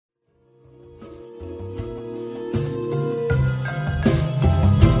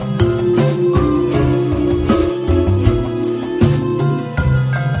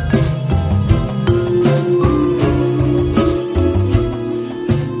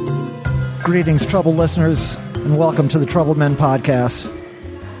Greetings, troubled listeners, and welcome to the Troubled Men Podcast.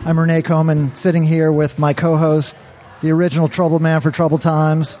 I'm Renee Coman, sitting here with my co-host, the original troubled man for troubled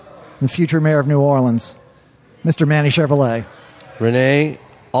times, and future mayor of New Orleans, Mr. Manny Chevrolet. Renee,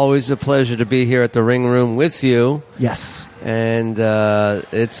 always a pleasure to be here at the Ring Room with you. Yes. And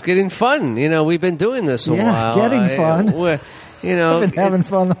it's getting fun. You know, we've been doing this a while. Yeah, getting fun. I've been having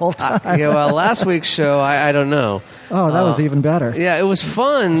fun the whole time. Last week's show, I don't know. Oh, that was even better. Yeah, it was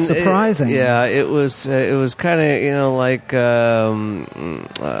fun. Surprising. It was kind of,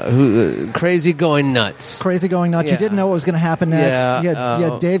 crazy going nuts. Crazy going nuts. Yeah. You didn't know what was going to happen next. Yeah,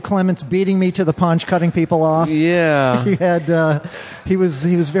 You had Dave Clements beating me to the punch, cutting people off. Yeah. He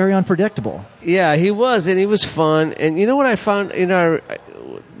was very unpredictable. Yeah, he was, and he was fun. And you know what I found in the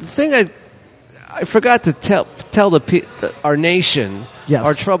thing I forgot to tell our nation, yes,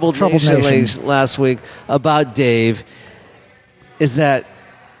 our troubled nation last week about Dave, is that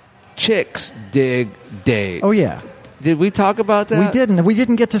chicks dig Dave. Oh, yeah. Did we talk about that? We didn't. We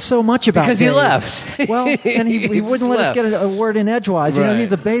didn't get to so much about because Dave. he left. Well, and he wouldn't let us get a word in edgewise. You know,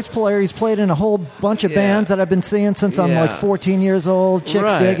 he's a bass player. He's played in a whole bunch of bands that I've been seeing since I'm like 14 years old.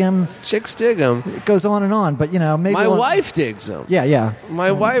 Chicks dig him. Chicks dig him. It goes on and on. But, maybe my wife digs him. Yeah.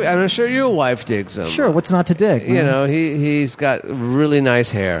 My wife, I'm sure your wife digs him. Sure, what's not to dig? Man? He's got really nice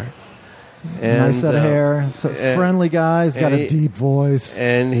hair. And, nice set of hair, friendly guy. He's got a deep voice,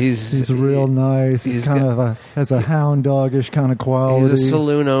 and he's real nice. He's kind of has a hound dogish kind of quality. He's a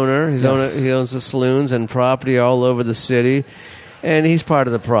saloon owner. He owns the saloons and property all over the city, and he's part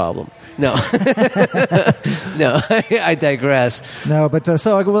of the problem. No, no, I digress. No, but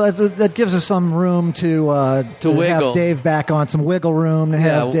that gives us some room to wiggle. Have Dave back on, some wiggle room to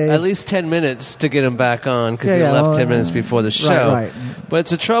have Dave. At least 10 minutes to get him back on because he left 10 minutes before the show. Right. But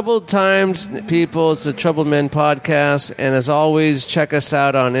it's a Troubled Times, people. It's a Troubled Men podcast, and as always, check us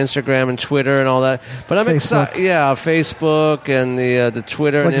out on Instagram and Twitter and all that. But I'm excited. Yeah, Facebook and the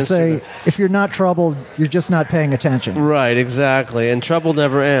Twitter and Instagram. Say, if you're not troubled, you're just not paying attention. Right, exactly. And trouble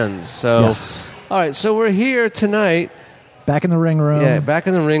never ends. So, yes. All right, so we're here tonight. Back in the Ring Room. Yeah, back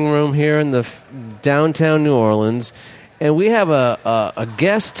in the Ring Room here in the downtown New Orleans. And we have a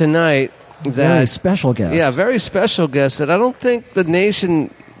guest tonight. Very special guest. Yeah, very special guest that I don't think the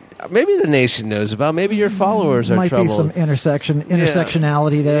nation... Maybe the nation knows about. Maybe your followers are troubled. Might be some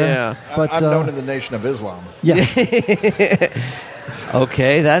intersectionality there. Yeah. But I'm known in the Nation of Islam. Yes.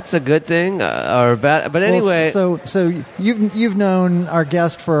 Okay, that's a good thing or bad. But anyway, so you've known our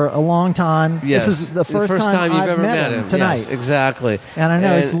guest for a long time. Yes, this is the first time you've I've ever met him tonight. Yes, exactly. And I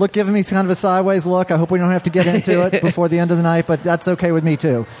know it's giving me kind of a sideways look. I hope we don't have to get into it before the end of the night, but that's okay with me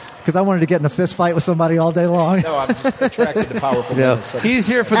too. Because I wanted to get in a fist fight with somebody all day long. No, I'm just attracted to powerful men. He's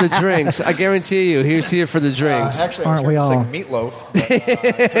here for the drinks. I guarantee you, he's here for the drinks. Actually, aren't we all? Meatloaf.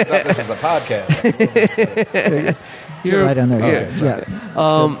 But, turns out this is a podcast. You're right in there. Okay, yeah.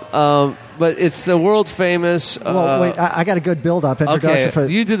 But it's the world famous. Well, wait, I got a good build-up introduction.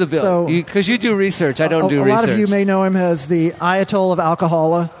 Okay, you do the build. Because you do research. I don't do research. A lot of you may know him as the Ayatollah of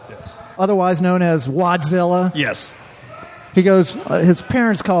Alcohola, yes, otherwise known as Wadzilla. Yes. He goes, his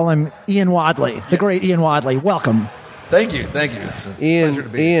parents call him Ian Wadley, the great Ian Wadley. Welcome. Thank you. It's a pleasure to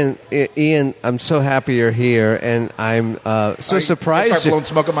be here. Ian, I'm so happy you're here, and I'm so surprised. Start blowing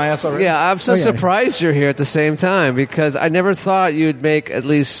smoke at my ass already? Yeah, I'm so surprised you're here at the same time because I never thought you'd make at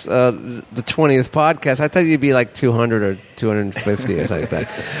least the 20th podcast. I thought you'd be like 200 or 250 or something like that.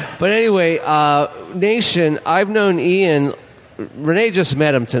 But anyway, Nation, I've known Ian. Renee just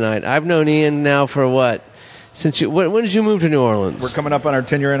met him tonight. I've known Ian now for what? When did you move to New Orleans? We're coming up on our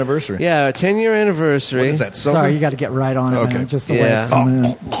 10-year anniversary. Yeah, our 10-year anniversary. What is that, silver? Sorry, you got to get right on it, okay. man. Just the way it's coming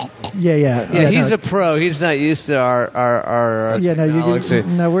in. Yeah, he's a pro. He's not used to our we do it like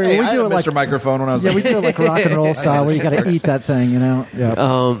Mr. Microphone when I was we do it like rock and roll style where you got to eat that thing, Yeah.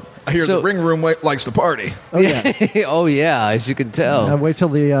 I hear the Ring Room likes to party. Oh, yeah. Oh, yeah, as you can tell. Wait till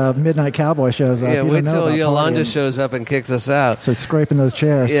the Midnight Cowboy shows up. Yeah, wait till Yolanda shows up and kicks us out. Start scraping those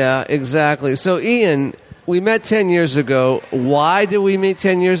chairs. Yeah, exactly. So, Ian, we met 10 years ago. Why did we meet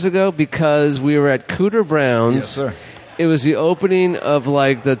 10 years ago? Because we were at Cooter Browns. Yes, sir. It was the opening of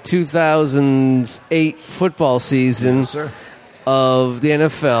like the 2008 football season of the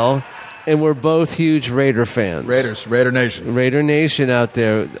NFL. And we're both huge Raider fans. Raider Nation. Raider Nation out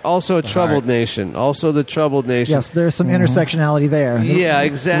there. Also a troubled nation. Also the troubled nation. Yes, there's some intersectionality there. Yeah,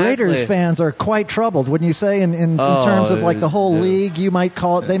 exactly. Raiders fans are quite troubled, wouldn't you say? In terms of like the whole league, you might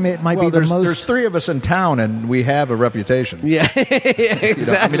call it. They might be the most. There's three of us in town, and we have a reputation. Yeah,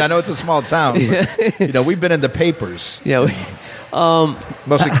 exactly. I know it's a small town, but we've been in the papers. Yeah,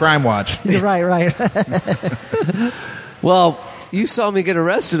 mostly Crime Watch. You're right. Well, You saw me get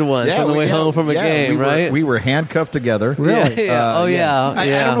arrested once on the way home from a game, right? We were handcuffed together. Really? Yeah. I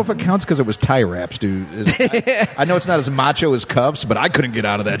don't know if it counts because it was tie wraps, dude. I know it's not as macho as cuffs, but I couldn't get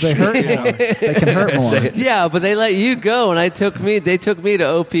out of that They shit. hurt more. They can hurt more. Yeah, but they let you go, and they took me to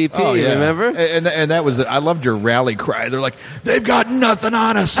OPP. Oh, yeah. Remember? And that was it. I loved your rally cry. They're like, they've got nothing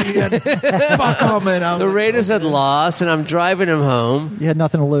on us, Ian. Fuck them. And The Raiders had lost, and I'm driving them home. You had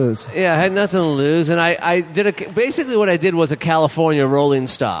nothing to lose. Yeah, I had nothing to lose, and I did basically what I did was a California rolling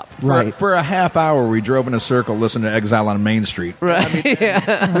stop. Right. For a half hour, we drove in a circle listening to Exile on Main Street. Right.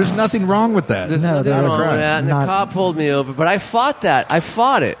 Yeah. There's nothing wrong with that. There's No, nothing there wrong isn't. with that. And Not- the cop pulled me over, but I fought that. I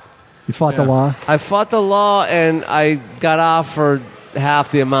fought it. You fought the law. I fought the law, and I got off for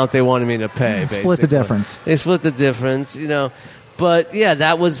half the amount they wanted me to pay. Split the basically. difference. They split the difference, But yeah,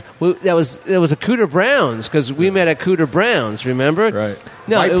 that was a Cooter Browns because we met at Cooter Browns. Remember? Right.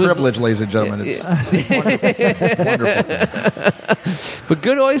 No, White it was privilege, ladies and gentlemen. It's wonderful. but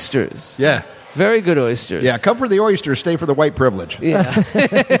good oysters. Yeah. Very good oysters. Yeah, come for the oysters, stay for the white privilege. Yeah.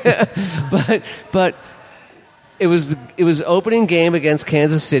 but it was opening game against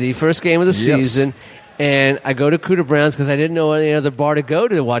Kansas City, first game of the season, and I go to Cooter Browns because I didn't know any other bar to go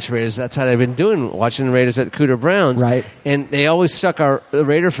to watch Raiders. That's how I've been doing, watching the Raiders at Cooter Browns. Right. And they always stuck the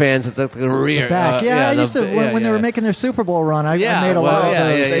Raider fans at the rear. Back. I used to when they were making their Super Bowl run. I made a lot of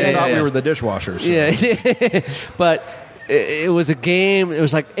those. They thought we were the dishwashers. So. Yeah. But it was a game. It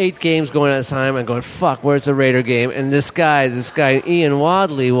was like 8 games going at a time. I'm going, fuck, where's the Raider game? And this guy, Ian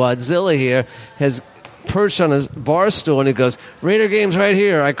Wadzilla here, has perched on his bar stool, and he goes, Raider game's right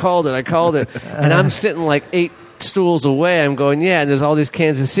here. I called it. And I'm sitting like 8 stools away. I'm going, yeah, and there's all these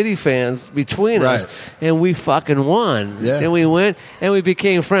Kansas City fans between us, and we fucking won. Yeah. And we went, and we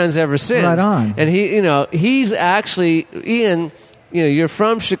became friends ever since. Right on. And he's actually, Ian, you're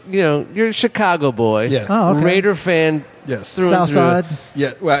from, you're a Chicago boy. Yeah. Oh, okay. Raider fan. Yes. Through South and through. Side.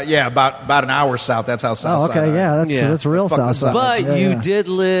 Yeah, well, yeah, about an hour south. That's how south Oh, side. okay. Yeah, that's real Fuck the South Side. But Yeah, you yeah. did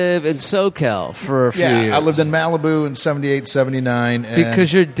live in SoCal for a few years. I lived in Malibu in 78, 79. And,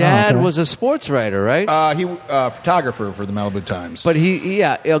 because your dad okay. was a sports writer, right? he photographer for the Malibu Times. But he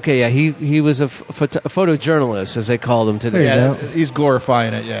was a photojournalist, as they called him today. There you yeah, he's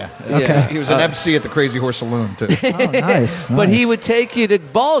glorifying it. Yeah. Okay. He was an MC at the Crazy Horse Saloon too. Oh, nice. But he would take you to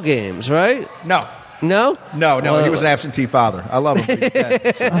ball games, right? No. No? No, he was an absentee father. I love him. But he's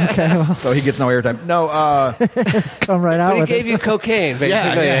dead, so, Okay, well, so he gets no airtime. No, come right out But he with gave it. you cocaine,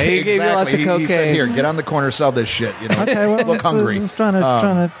 basically. yeah, He gave you lots of He said, cocaine. "Here, get on the corner, sell this shit." Okay, well, look hungry. It's trying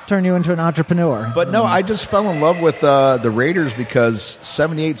to turn you into an entrepreneur. But no, I just fell in love with the Raiders because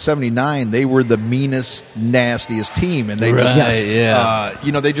 78, 79, they were the meanest, nastiest team, and they Right, just,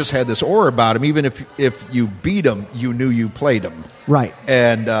 yeah. they just had this aura about them. Even if you beat them, you knew you played them. Right.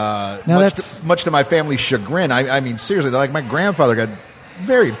 And that's- much to my family's chagrin, I mean, seriously, like my grandfather got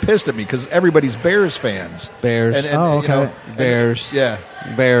very pissed at me because everybody's Bears fans. Bears. Oh, okay. Bears. Yeah.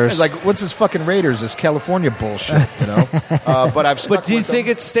 Bears. It's like, what's this fucking Raiders? This California bullshit, But I've stuck But do you with them. think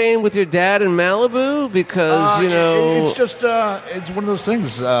it's staying with your dad in Malibu? Because, it's just it's one of those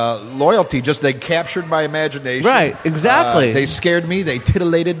things. Loyalty, just they captured my imagination. Right, exactly. They scared me. They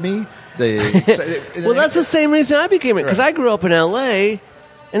titillated me. They well, that's the same reason I became it. Because I grew up in L.A.,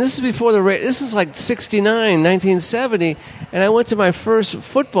 and this is before the Raiders. This is like 69, 1970, and I went to my first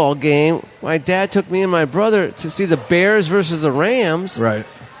football game. My dad took me and my brother to see the Bears versus the Rams. right.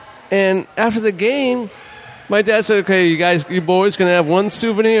 And after the game, my dad said, okay, you boys can have one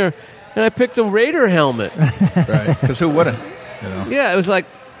souvenir. And I picked a Raider helmet. Right. Because who wouldn't? Yeah, it was like,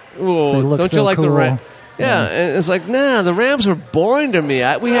 They well, look don't so you like the cool. Rams? Yeah, and it's like, nah, the Rams were boring to me.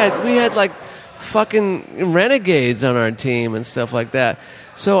 We had like fucking renegades on our team and stuff like that.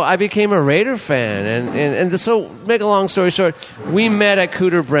 So I became a Raider fan, and so make a long story short, we met at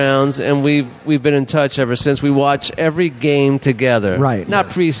Cooter Browns, and we've been in touch ever since. We watch every game together. Right. Not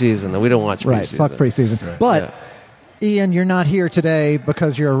preseason though. We don't watch Right. preseason. Fuck preseason. Right. But Ian, you're not here today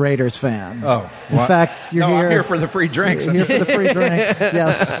because you're a Raiders fan. Oh. In fact, you're here. I'm here for the free drinks. You're here for the free drinks.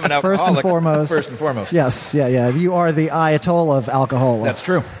 Yes. I'm an First and alcoholic. foremost. First and foremost. Yes. Yeah. You are the Ayatollah of alcohol. That's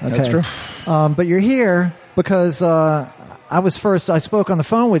true. Okay. That's true. But you're here because I spoke on the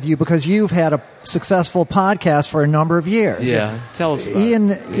phone with you because you've had a successful podcast for a number of years. Yeah. Tell us about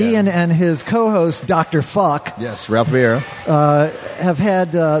it. Ian and his co-host, Dr. Fuck, Yes, Ralph Vieira. have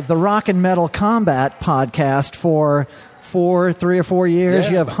had the Rock and Metal Combat podcast for 3 or 4 years.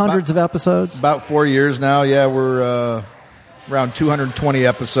 Yeah, You have hundreds of episodes. About 4 years now. Yeah, we're around 220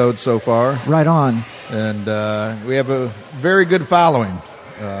 episodes so far. Right on. And we have a very good following.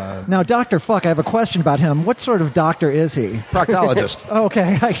 Now, Dr. Fuck, I have a question about him. What sort of doctor is he? Proctologist.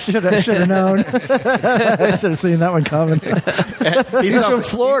 Okay, I should have known. I should have seen that one coming. He's from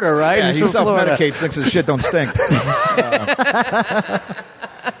Florida, right? Yeah, he from Florida. self-medicates, thinks his shit don't stink.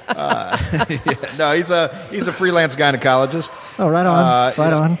 No, he's a freelance gynecologist. Oh, right on,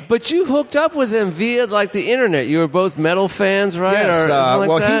 right on. But you hooked up with him via like the internet. You were both metal fans, right? Yes, or something like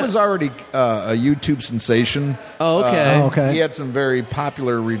well, that? he was already a YouTube sensation. Oh, okay. Okay. He had some very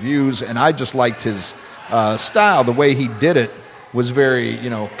popular reviews, and I just liked his style. The way he did it was very,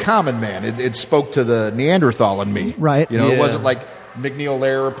 common man. It spoke to the Neanderthal in me. Right. It Yeah. wasn't like McNeil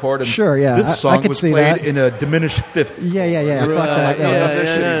Lehrer Report. And Sure, yeah. This I song could was see played that. in a diminished fifth. Yeah. Fuck Right, that. You know, yeah, this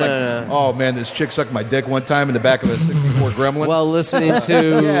yeah, shit. He's no, like, no. oh man, this chick sucked my dick one time in the back of a '64 Gremlin. While listening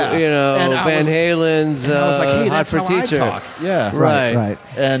to Yeah. And I Van was- Halen's and I was like, hey, Hot that's for how Teacher. I talk. Yeah, Right. Right.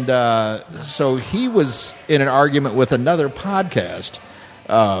 And so he was in an argument with another podcast,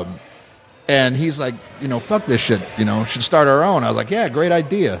 and he's like, fuck this shit, should start our own. I was like, yeah, great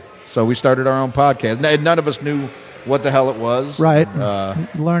idea. So we started our own podcast. And none of us knew what the hell it was. Right.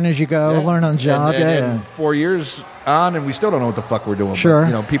 Learn as you go. Yeah. Learn on the job. And 4 years on, and we still don't know what the fuck we're doing. Sure.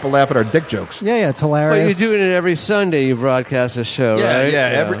 But, people laugh at our dick jokes. Yeah, it's But hilarious. you're doing it every Sunday. You broadcast a show, right?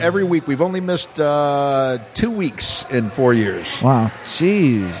 Every week. We've only missed 2 weeks in 4 years. Wow.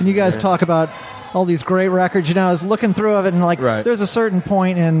 Jeez. And you guys talk about all these great records. I was looking through of it, and Right. there's a certain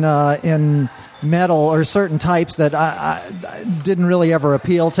point in metal or certain types that I didn't really ever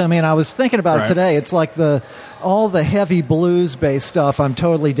appeal to me. And I was thinking about it Right. today. It's like all the heavy blues based stuff I'm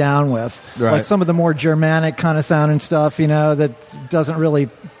totally down with. Right. Like some of the more Germanic kind of sounding stuff, that doesn't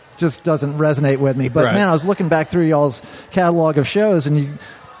resonate with me. But Right. man, I was looking back through y'all's catalog of shows, and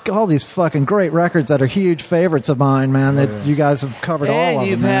all these fucking great records that are huge favorites of mine, man, that you guys have covered all And of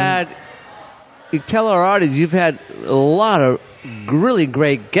you've them. man. you tell our audience you've had a lot of really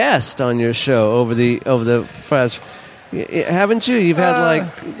great guests on your show over the past. Haven't you? You've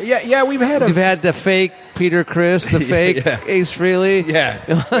had Yeah, we've had you've had the fake Peter Criss, the fake Yeah. Ace Frehley.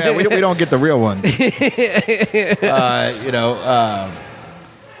 Yeah, we don't get the real ones.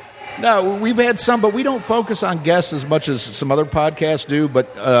 No, we've had some, but we don't focus on guests as much as some other podcasts do.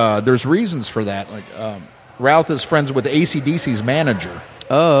 But there's reasons for that. Like Ralph is friends with AC/DC's manager.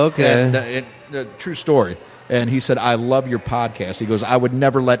 Oh, okay. And true story. And he said, "I love your podcast." He goes, "I would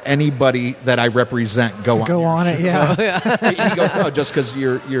never let anybody that I represent go Go on on your it, show." yeah. He goes, "No, just because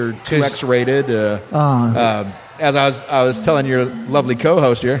you're too X-rated." As I was telling your lovely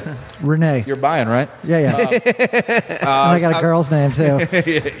co-host here, Renee. you're buying, right? Yeah. And I got a girl's name, too.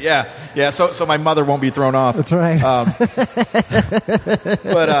 yeah. So my mother won't be thrown off. That's right.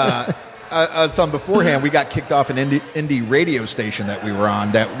 But I was telling beforehand, we got kicked off an indie radio station that we were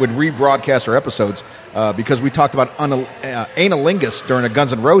on that would rebroadcast our episodes because we talked about analingus during a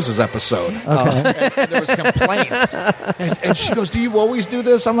Guns N' Roses episode. Okay. And there was complaints. And she goes, "Do you always do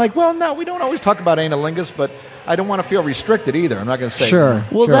this?" I'm like, "Well, no, we don't always talk about analingus, but I don't want to feel restricted either. I'm not going to say." Sure.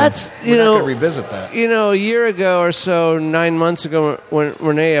 Well, sure. that's We're not going to revisit that. A year ago or so, 9 months ago, when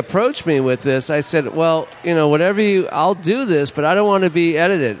Renee approached me with this, I said, "Well, I'll do this, but I don't want to be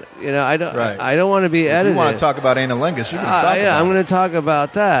edited. I don't. Right. I don't want to be If edited. you want to talk about analingus, you can talk yeah, about I'm it. going to talk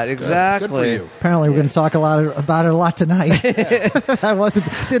about that exactly. Good for you. Apparently, we're going to talk about it a lot tonight. I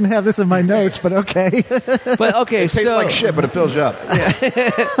didn't have this in my notes, but okay. But okay, It tastes so like shit, but it fills you up.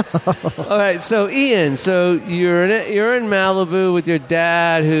 all right, so Ian, you're in Malibu with your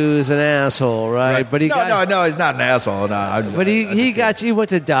dad, who's an asshole, right? But No, he's not an asshole. No, But he got you. You went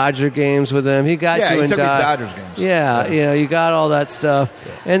to Dodger games with him. He got Yeah, you he in took me to Dodgers games. Yeah, you got all that stuff,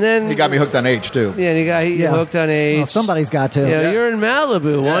 and then He got me hooked on H too. Yeah, and he got Yeah. hooked on H. Well, somebody's got to. Yeah, you're in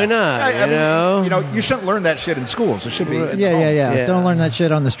Malibu. Why not? I mean, you shouldn't learn that shit in schools. It should be. in the home. Yeah. Don't learn that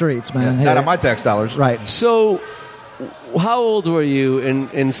shit on the streets, man. Not Here. on my tax dollars. Right. So, how old were you in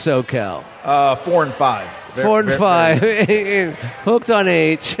SoCal? 4 and 5. 4 and 5, hooked on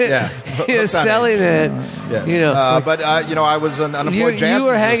H. Yeah, You're hooked on selling H. it. Yes. But I was an unemployed jazz You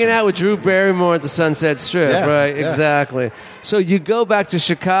were hanging musician. out with Drew Barrymore at the Sunset Strip, Yeah, right? yeah. Exactly. So you go back to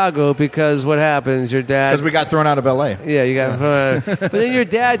Chicago because what happens? Your dad. because we got thrown out of L.A. Yeah, you got. But then your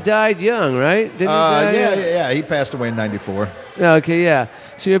dad died young, right? Didn't he die young? Yeah. He passed away in '94. Okay, yeah.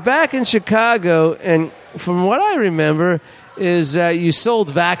 So you're back in Chicago, and from what I remember, is that you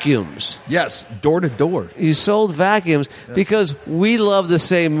sold vacuums. Yes, door to door. You sold vacuums because we love the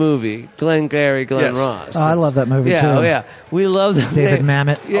same movie, Glengarry Glen Yes. Ross. Oh, I love that movie, yeah, too. oh, yeah. We love the David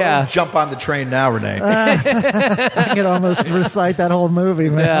Mamet. Yeah. Jump on the train now, Renee. I could almost recite that whole movie,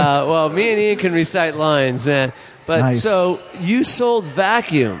 man. Yeah, well, me and Ian can recite lines, man. But Nice. so you sold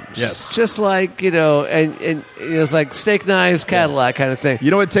vacuums, Yes. just like and it was like steak knives, Cadillac kind of thing.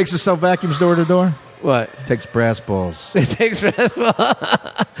 You know what it takes to sell vacuums door to door? What? It takes brass balls. It takes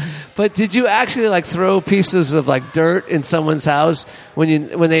But did you actually like throw pieces of like dirt in someone's house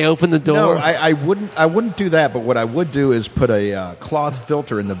when they opened the door? No, I wouldn't do that. But what I would do is put a cloth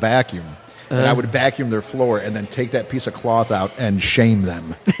filter in the vacuum, and I would vacuum their floor, and then take that piece of cloth out and shame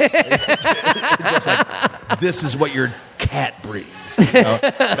them. Just like, this is what your cat breeds. You know?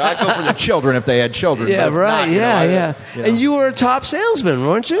 And I'd go for the children if they had children. Yeah, but if right. not, you know, Yeah. you know. And you were a top salesman,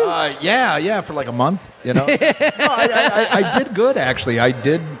 weren't you? Yeah, for like a month. You know, no, I did good actually. I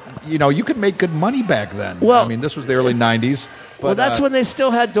did. You know, you could make good money back then. Well- I mean, this was the early '90s. But, Well, that's when they still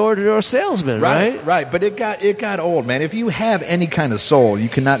had door-to-door salesmen, right? Right. But it got old, man. If you have any kind of soul, you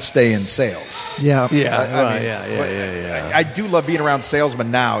cannot stay in sales. Yeah. Yeah, I right, mean, yeah. I do love being around salesmen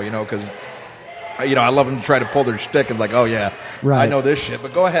now, you know, because I love them to try to pull their shtick and like, oh yeah, Right. I know this shit.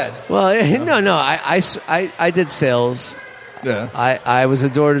 But go ahead. Well, no, I did sales. Yeah. I was a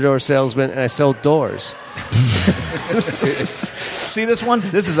door-to-door salesman, and I sold doors. See this one?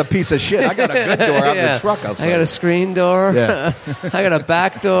 This is a piece of shit. I got a good door out in Yeah. the truck outside. I got a screen door. Yeah. I got a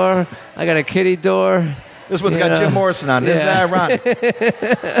back door. I got a kitty door. This one's you got know. Jim Morrison on. Isn't Yeah. that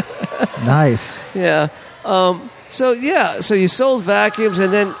ironic? Nice. Yeah. So you sold vacuums,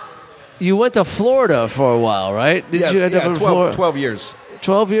 and then you went to Florida for a while, right? Did you end up in 12, Florida? 12 years.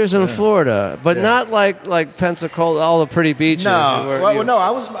 12 years in Florida, but Yeah. not like Pensacola, all the pretty beaches. No, where no.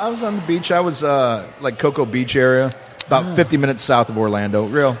 I was on the beach. I was like Cocoa Beach area, about 50 minutes south of Orlando.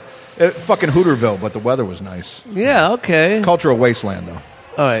 Fucking Hooterville, but the weather was nice. Yeah, okay. Cultural wasteland though.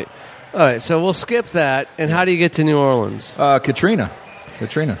 All right. So we'll skip that. And how do you get to New Orleans? Katrina,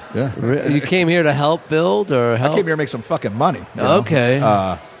 yeah. You came here to help build or help? I came here to make some fucking money. You know? Okay.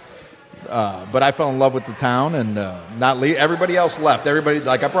 But I fell in love with the town and not leave. Everybody else left.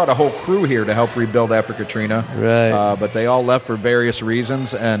 I brought a whole crew here to help rebuild after Katrina. Right. But they all left for various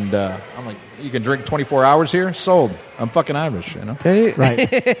reasons. And I'm like, you can drink 24 hours here? Sold. I'm fucking Irish, you know? Right.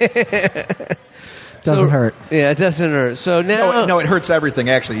 Doesn't hurt. Yeah, it doesn't hurt. So now, No, it hurts everything,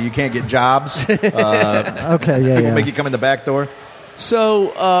 actually. You can't get jobs. Okay, yeah, People yeah. make you come in the back door.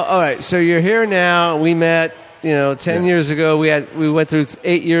 So all right. So you're here now. We met. 10 years ago, we went through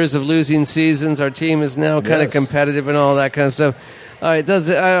 8 years of losing seasons. Our team is now kind of Yes. competitive and all that kind of stuff. All right,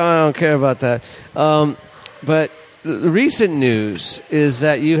 I don't care about that. But the recent news is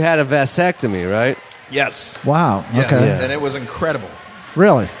that you had a vasectomy, right? Yes. Wow. Yes. Okay. Yeah. And it was incredible.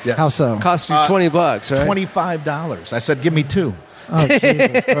 Really? Yes. How so? Cost you $20, right? $25. I said, give me two. Oh,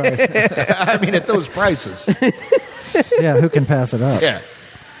 Jesus Christ. I mean, at those prices. Yeah, who can pass it up? Yeah.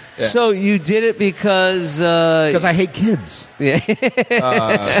 Yeah. So you did it because Because I hate kids. yeah.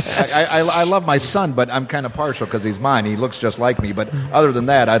 I love my son, but I'm kind of partial because he's mine. He looks just like me. But other than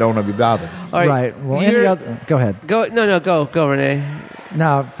that, I don't want to be bothered. All Right. Well, any you're- other, go ahead. Go Renee.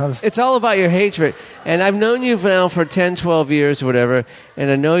 No, I was, It's all about your hatred. And I've known you now for 10, 12 years or whatever,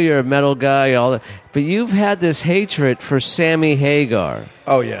 and I know you're a metal guy, all that, but you've had this hatred for Sammy Hagar.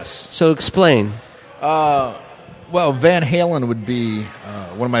 Oh, yes. So explain. Well, Van Halen would be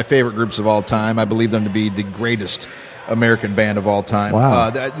one of my favorite groups of all time. I believe them to be the greatest American band of all time. Wow.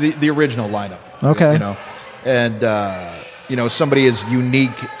 The original lineup. Okay. You know, and somebody as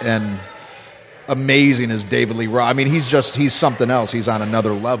unique and amazing as David Lee Roth. I mean, he's something else. He's on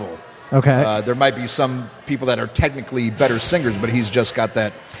another level. okay. There might be some people that are technically better singers, but he's just got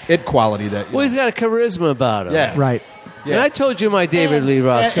that it quality that. You Well, he's got a charisma about him. yeah. Right. Yeah. And I told you my David Lee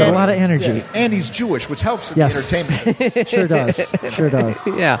Roth got a story. lot of energy. Yeah. And he's Jewish, which helps in Yes. the entertainment. Sure does. Sure does.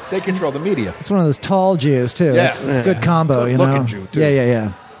 Yeah. They control the media. It's one of those tall Jews, too. Yeah. It's a good combo, you know? Good-looking Jew, too.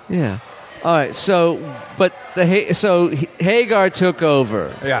 Yeah. Yeah. All right. So, but Hagar took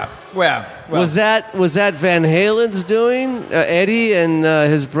over. Yeah. Well, Was that Van Halen's doing? Eddie and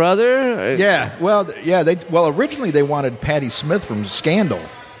his brother? Yeah. Well, yeah. Originally they wanted Patti Smith from Scandal.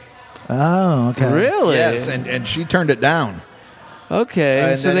 Oh, okay. Really? Yes, and she turned it down.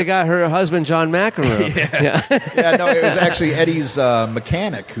 Okay. And So then they got her husband John McEnroe. Yeah. Yeah, no, it was actually Eddie's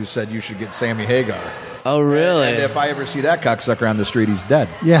mechanic who said you should get Sammy Hagar. Oh, really? And if I ever see that cocksucker on the street, he's dead.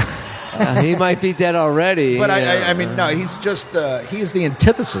 Yeah. He might be dead already. But Yeah. I mean, no, he's just he is the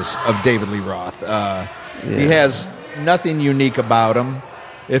antithesis of David Lee Roth. He has nothing unique about him.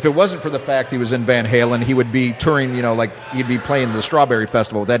 If it wasn't for the fact he was in Van Halen, he would be touring, like he'd be playing the Strawberry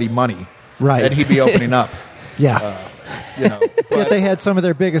Festival with Eddie Money. Right. And he'd be opening up. Yeah. But they had some of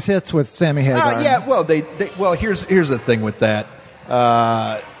their biggest hits with Sammy Hagar. Yeah, well, here's the thing with that.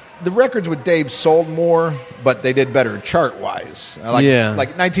 The records with Dave sold more, but they did better chart-wise. Like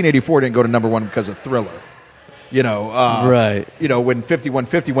 1984 didn't go to number one because of Thriller. You know, Right. You know, when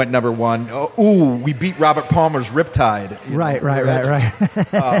 5150 went number one, we beat Robert Palmer's Riptide. you Right.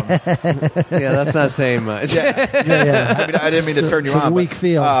 Yeah, that's not saying much. Yeah. Yeah. I mean, I didn't mean to turn you It's a on. weak but,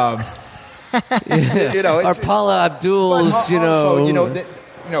 field. you know, Or Paula Abdul's, also,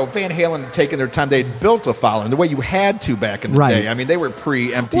 Van Halen taking their time. They'd built a following the way you had to back in the Right. day. I mean, they were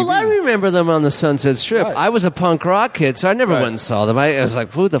pre-MTV. Well, I remember them on the Sunset Strip. Right. I was a punk rock kid, so I never Right. went and saw them. I was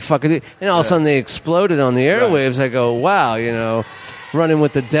like, who the fuck are they? And all of a sudden they exploded on the airwaves. I go, wow, Running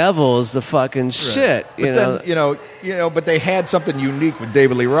with the Devil is the fucking shit. But then, but they had something unique with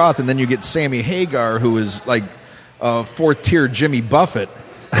David Lee Roth, and then you get Sammy Hagar, who is like fourth tier Jimmy Buffett.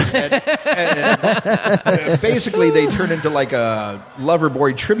 and basically, they turned into like a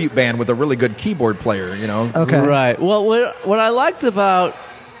Loverboy tribute band with a really good keyboard player. Okay. Right. Well, what I liked about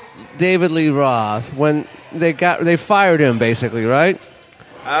David Lee Roth when they fired him, basically, right?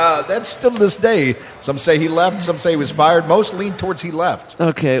 That's still to this day. Some say he left, some say he was fired. Most lean towards he left.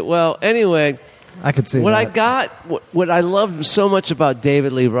 Okay. Well, anyway, I could see what that. what I loved so much about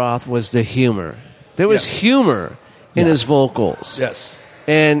David Lee Roth was the humor. There was Yes. humor in Yes. his vocals. Yes.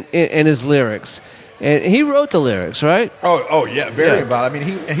 And his lyrics, and he wrote the lyrics, right? Oh yeah, very Yeah. about. I mean,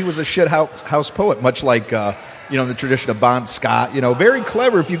 he was a shit house poet, much like the tradition of Bon Scott. Very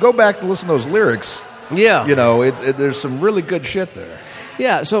clever. If you go back and listen to those lyrics, Yeah, there's some really good shit there.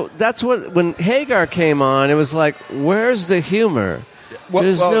 yeah. So that's when Hagar came on, it was like, where's the humor?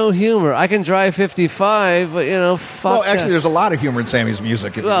 There's no humor. I can drive 55, but fuck. Well, actually, that. there's a lot of humor in Sammy's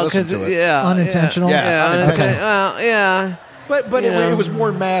music if you listen to it. Unintentional? Yeah, unintentional. Well, yeah. But it was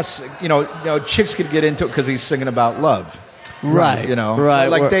more mass. Chicks could get into it because he's singing about love. Right. Right.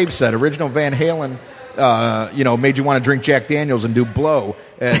 Like Dave said, original Van Halen. Made you want to drink Jack Daniels and do blow,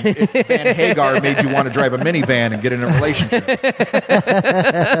 and Van Hagar made you want to drive a minivan and get in a relationship.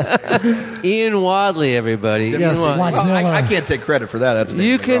 Ian Wadley, everybody. Yes, Ian Wadley. Godzilla. I can't take credit for that. That's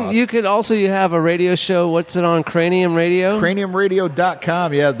You David Lee Roth. you have a radio show. What's it on? Cranium Radio.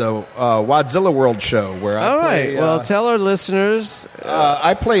 CraniumRadio.com. Yeah, the Wadzilla World Show where I All play. right. Well, tell our listeners.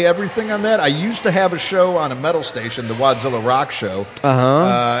 I play everything on that. I used to have a show on a metal station, the Wadzilla Rock Show,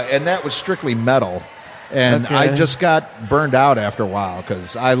 and that was strictly metal. And Okay. I just got burned out after a while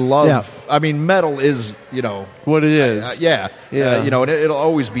because I love. Yeah. I mean, metal is What it is. yeah. Yeah. And it'll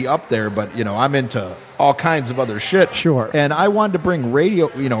always be up there. But I'm into all kinds of other shit. Sure. And I wanted to bring radio.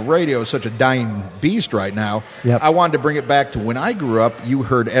 Radio is such a dying beast right now. Yep. I wanted to bring it back to when I grew up. You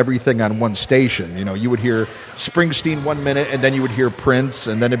heard everything on one station. You would hear Springsteen 1 minute, and then you would hear Prince,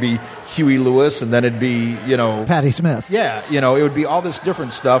 and then it'd be Huey Lewis, and then it'd be Patti Smith. yeah, it would be all this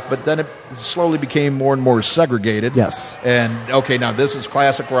different stuff, but then it slowly became more and more segregated. Yes. And okay, now this is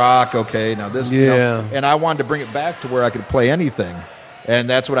classic rock. Okay, now this. Yeah. And I wanted to bring it back to where I could play anything, and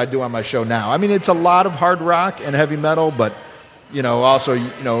that's what I do on my show now. I mean, it's a lot of hard rock and heavy metal, but also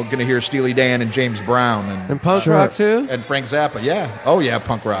going to hear Steely Dan and James Brown And punk Sure. rock too. and Frank Zappa. Yeah. Oh yeah,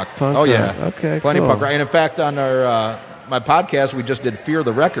 punk rock. Punk oh rock. yeah. Okay, Plenty cool. of punk rock. And in fact, on our my podcast, we just did Fear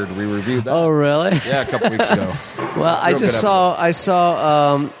the Record. We reviewed that. Oh, really? Yeah, a couple weeks ago. Well, I Real just good saw. I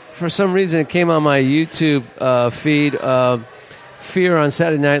saw. For some reason, it came on my YouTube feed. Fear on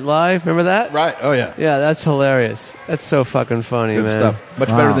Saturday Night Live. Remember that? Right. Oh yeah. Yeah, that's hilarious. That's so fucking funny, Good man. stuff. Much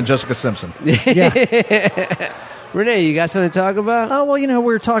Wow. better than Jessica Simpson. Yeah. Renee, you got something to talk about? Oh, well, we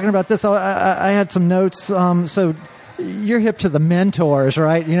were talking about this. I had some notes. So you're hip to the Mentors,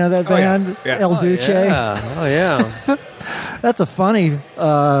 right? You know that Oh, yeah. band, Yeah. El Duce? Oh yeah. That's a funny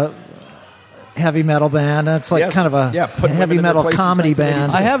heavy metal band. It's like Yes. kind of a Yeah, put women heavy in their metal places, comedy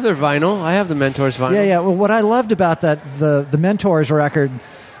 1982. band. I have their vinyl. I have the Mentors vinyl. Yeah, yeah. Well, what I loved about the Mentors record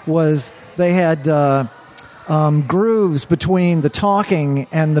was they had grooves between the talking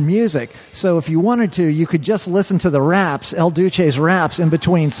and the music. So if you wanted to, you could just listen to the raps, El Duce's raps in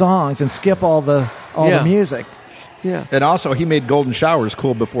between songs, and skip all the Yeah. music. Yeah. And also, he made Golden Showers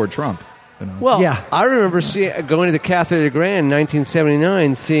cool before Trump. Well, Yeah. I remember going to the Cafe de Grand in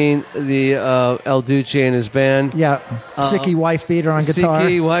 1979, seeing the El Duce and his band. Yeah, Sicky wife beater on guitar.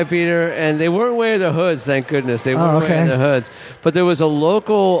 Sicky, White Beater, and they weren't wearing their hoods, thank goodness. They weren't okay. wearing their hoods. But there was a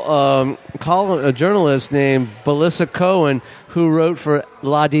local a journalist named Belissa Cohen who wrote for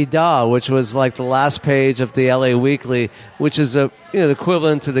La Di Da, which was like the last page of the LA Weekly, which is the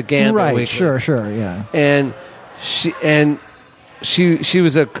equivalent to the Gambit Right, Weekly. sure, yeah. And she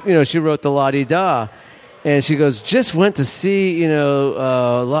was she wrote the La Di Da, and she goes, just went to see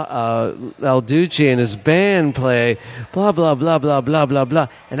El Duce and his band play, blah blah blah blah blah blah blah,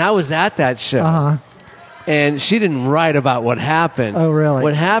 and I was at that show, Uh-huh. and she didn't write about what happened. Oh, really?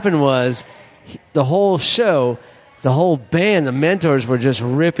 What happened was the whole show. the whole band, the Mentors, were just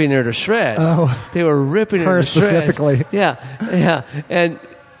ripping her to shreds. Oh. They were ripping her Her to shreds. specifically. Yeah. And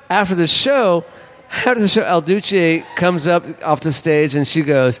after the show, El Duce comes up off the stage and she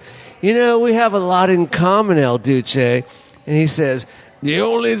goes, we have a lot in common, El Duce. And he says, the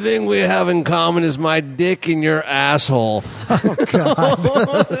only thing we have in common is my dick in your asshole. Oh,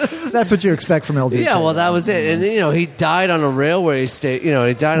 God. That's what you expect from LDJ. Yeah, well, that was it. And, he died on a railway station.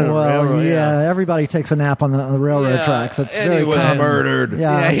 He died on a railroad. Yeah, everybody takes a nap on the railroad tracks. That's and very he was common. murdered.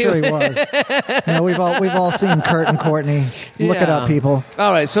 Yeah, I'm sure he was. We've all seen Kurt and Courtney. Look it up, people.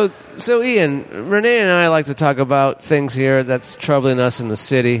 All right, so Ian, Renee and I like to talk about things here that's troubling us in the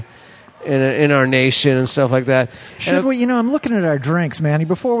city, in our nation and stuff like that. Should we? I'm looking at our drinks, Manny.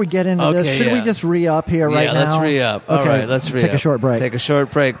 Before we get into this, should we just re-up here right now? Yeah, let's re-up. Okay, all right, let's re-up. Take a short break. Take a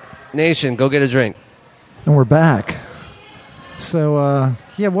short break. Nation, go get a drink. And we're back. So,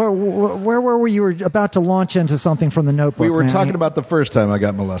 where were we? You were about to launch into something from the Notebook. We were Manny. talking about the first time I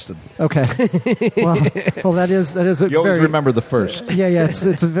got molested. Okay. well, that is a You always very, remember the first. Yeah, it's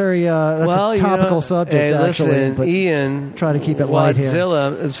a very that's a topical subject. Hey, actually, listen, but Ian, try to keep it light here.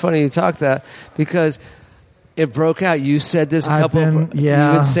 Godzilla. It's funny you talk that because it broke out. You said this You've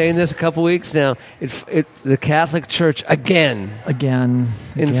been saying this a couple weeks now. The Catholic Church again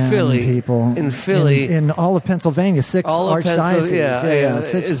in Philly, people in Philly, in all of Pennsylvania, 6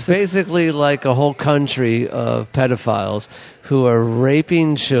 archdioceses. It's basically like a whole country of pedophiles who are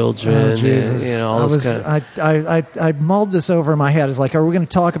raping children. Oh, Jesus. And, all this kind of... I mulled this over in my head. It's like, are we going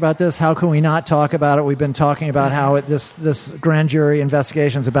to talk about this? How can we not talk about it? We've been talking about how this grand jury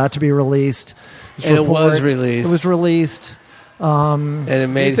investigation is about to be released. And it was released. It was released. And it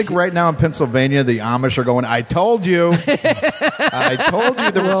made. I think right now in Pennsylvania, the Amish are going, I told you. I told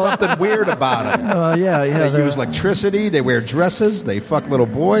you there was something weird about it. They use electricity. They wear dresses. They fuck little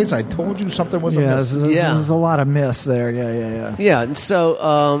boys. I told you something was amiss. There's a lot of myths there. Yeah. Yeah,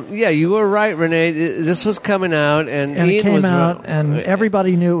 so, you were right, Renee. This was coming out. And it came out, and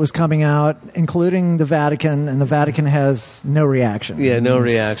everybody knew it was coming out, including the Vatican, and the Vatican has no reaction. Yeah, no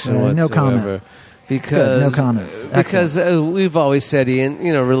reaction whatsoever. No comment. Because no comment. Because we've always said, Ian,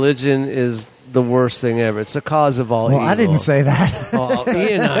 religion is the worst thing ever. It's the cause of all evil. I didn't say that.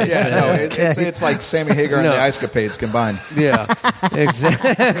 Ian and I said that. It's like Sammy Hagar and the Ice Capades combined. Yeah,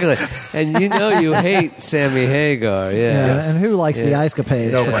 exactly. And you hate Sammy Hagar. Yeah. And who likes the Ice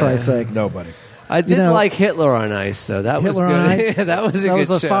Capades, for Christ's sake? Nobody. I did like Hitler on Ice, though. That was good. That was a good show. That was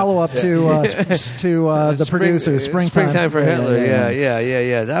a follow-up to the producers, Springtime for Hitler.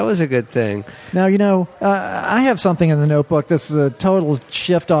 Yeah. That was a good thing. Now, I have something in the Notebook. This is a total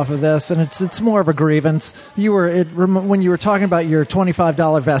shift off of this, and it's more of a grievance. When you were talking about your $25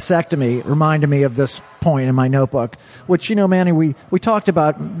 vasectomy, it reminded me of this point in my Notebook, which, Manny, we talked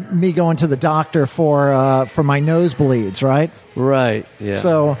about me going to the doctor for my nosebleeds, right? Right, yeah.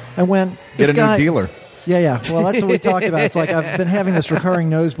 So I went... Get a new dealer. Yeah. Well, that's what we talked about. It's like I've been having this recurring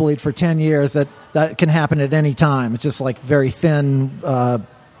nosebleed for 10 years that can happen at any time. It's just like very thin, I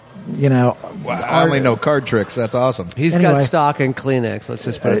only know card tricks. That's awesome. He's got stock in Kleenex. Let's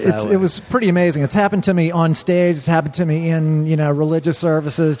just put it that way. It was pretty amazing. It's happened to me on stage. It's happened to me in, religious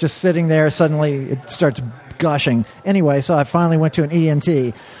services. Just sitting there, suddenly it starts gushing. Anyway, so I finally went to an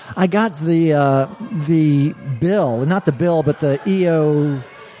ENT. I got the bill, not the bill, but the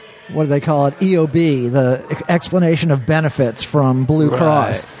what do they call it? EOB, the explanation of benefits from Blue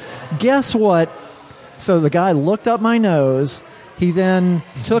Cross. Guess what? So the guy looked up my nose. He then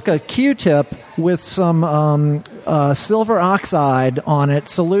took a Q-tip with some silver oxide on it,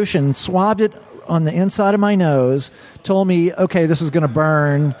 solution, swabbed it on the inside of my nose, told me, okay, this is going to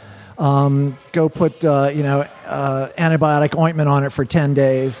burn. Go put antibiotic ointment on it for 10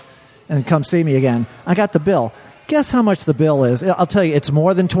 days and come see me again. I got the bill. Guess how much the bill is? I'll tell you, it's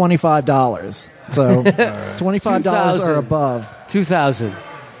more than $25. So $25 or above. $2,000.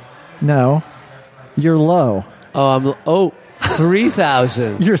 No, you're low. Oh,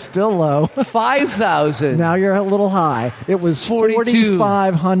 $3,000. You're still low. $5,000. Now you're a little high. It was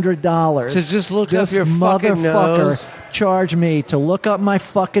 $4,500. To just look this up your fucking nose. Charged me to look up my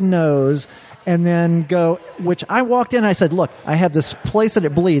fucking nose and then go, which I walked in and I said, look, I have this place that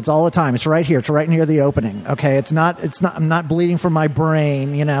it bleeds all the time. It's right here. It's right near the opening. Okay. It's not, I'm not bleeding from my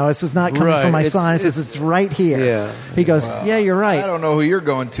brain. This is not coming from my sinuses. It's right here. Yeah. He goes, yeah, you're right. I don't know who you're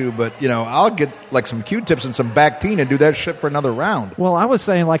going to, but I'll get like some Q-tips and some Bactine and do that shit for another round. Well, I was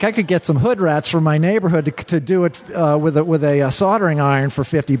saying like I could get some hood rats from my neighborhood to do it with a soldering iron for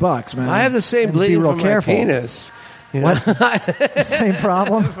 $50, man. I have the same bleeding from my penis. What? Same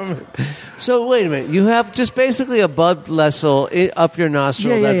problem? So wait a minute. You have just basically a blood vessel up your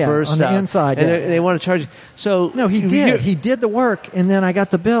nostril that bursts on the out. inside. And Yeah. they want to charge you. So No, he did. He did the work, and then I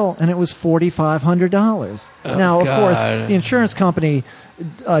got the bill, and it was $4,500. Now, of course, the insurance company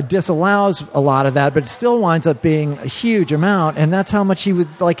disallows a lot of that, but it still winds up being a huge amount, and that's how much he would,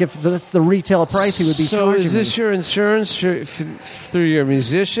 like, if the retail price he would be So charging is this me. your insurance through your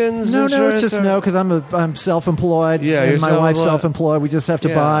musicians? No, insurance it's just or- no, because I'm self-employed, Yeah, and you're my wife's self-employed. self-employed. We just have to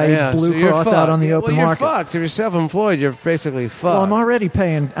Yeah, buy yeah. Blue So you're Cross out fucked. on the open Well, market. You're fucked. If you're self-employed, you're basically fucked. Well, I'm already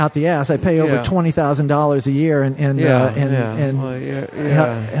paying out the ass. I pay over Yeah. $20,000 a year in Yeah.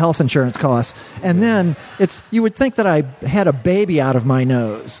 Well, health insurance costs, and then you would think that I had a baby out of my nose.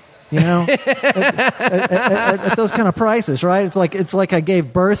 You know, at those kind of prices, right? It's like I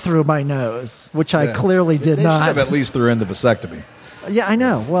gave birth through my nose, which I clearly did They not. should have at least threw in the vasectomy. Yeah, I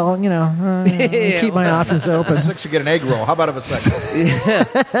know. Well, keep my options open. 6 you get an egg roll. How about a vasectomy?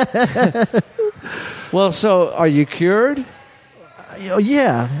 Well, so are you cured?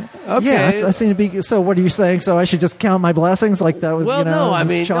 Yeah. Okay. Yeah, I seem to be. So, what are you saying? So, I should just count my blessings like that was, Well, no, I just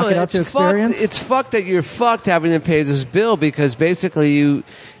mean, chalk it up it's to experience? Fucked. It's fucked that you're fucked having to pay this bill because basically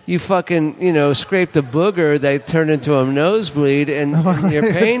you fucking, scraped a booger that turned into a nosebleed and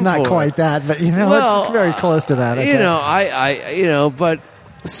you're paying Not for quite it. that, but, Well, it's very close to that. Okay. but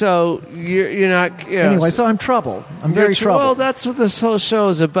so you're not, Anyway, so I'm troubled. I'm very Well, troubled. that's what this whole show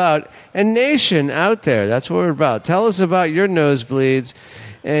is about. And nation out there, that's what we're about. Tell us about your nosebleeds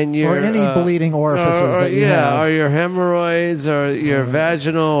and your Or any bleeding orifices that you have. or your hemorrhoids, or your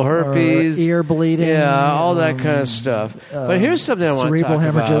vaginal herpes, Or ear bleeding. all that kind of stuff. But here's something I want to cerebral talk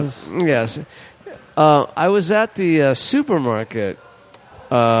hemorrhages. about. Yes, I was at the supermarket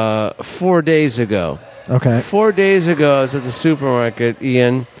 4 days ago. Okay. 4 days ago, I was at the supermarket,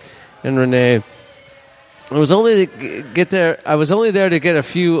 Ian and Renee. I was only there to get a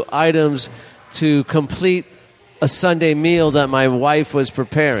few items to complete a Sunday meal that my wife was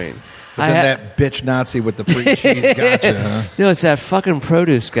preparing. But then that bitch Nazi with the free cheese gotcha, huh? No, it's that fucking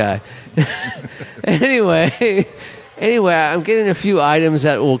produce guy. Anyway, I'm getting a few items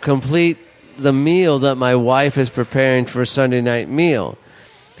that will complete the meal that my wife is preparing for a Sunday night meal.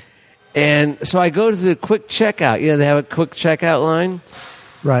 And so I go to the quick checkout. They have a quick checkout line.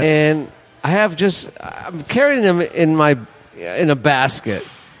 Right. And I'm carrying them in a basket.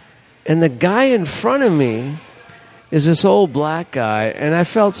 And the guy in front of me is this old black guy, and I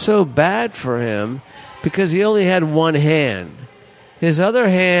felt so bad for him because he only had one hand. His other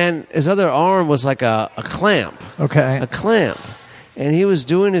arm was like a clamp. Okay. A clamp. And he was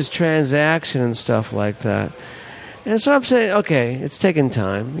doing his transaction and stuff like that. And so I'm saying, okay, it's taking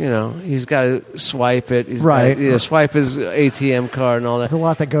time. He's got to swipe it. He's Right. got to, swipe his ATM card and all that. There's a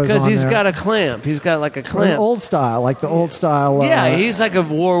lot that goes on because he's there. got a clamp. He's got like a clamp. Old style, like the old style. Yeah, he's like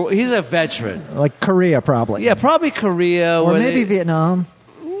he's a veteran. like Korea, probably. Yeah, probably Korea. Or where maybe Vietnam.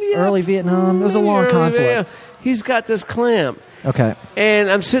 Early Vietnam. It was a long conflict. Yeah. He's got this clamp. Okay.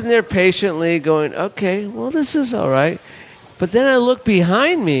 And I'm sitting there patiently going, okay, well, this is all right. But then I look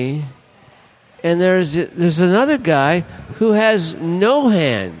behind me, and there's another guy who has no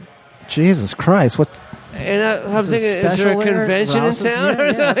hand. Jesus Christ! What? And I'm Is it thinking, is there a special there? convention in Rouse's? town Yeah, or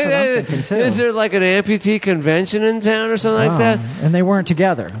yeah, something? that's what I'm thinking, too. Is there like an amputee convention in town or something like that? And they weren't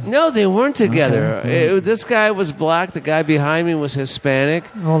together. No, they weren't together. Okay. This guy was black. The guy behind me was Hispanic.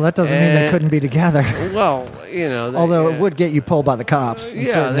 Well, that doesn't mean they And- couldn't be together. Well, Although it would get you pulled by the cops in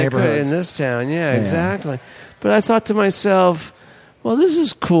Yeah, certain they could neighborhoods. in this town. Yeah, exactly. But I thought to myself, well, this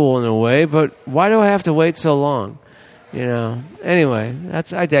is cool in a way, but why do I have to wait so long? Anyway,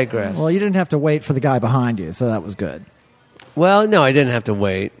 I digress. Well, you didn't have to wait for the guy behind you, so that was good. Well, no, I didn't have to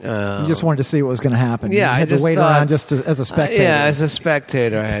wait. You just wanted to see what was going to happen. Yeah, you I had just to wait thought- around just as a spectator. Yeah, as a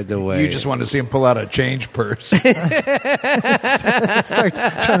spectator, I had to wait. You just wanted to see him pull out a change purse. Start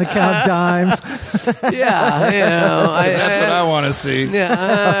trying to count dimes. That's what I want to see. Yeah,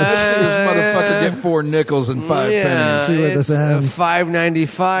 Let's see this motherfucker get 4 nickels and 5 pennies. See where this it's ends.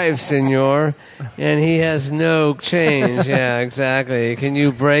 $5.95, senor, and he has no change. Yeah, exactly. Can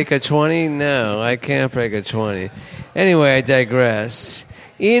you break a 20? No, I can't break a 20. Anyway, I digress.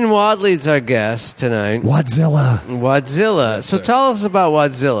 Ian Wadley's our guest tonight. Wadzilla. So tell us about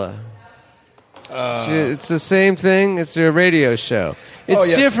Wadzilla. It's the same thing. It's your radio show. It's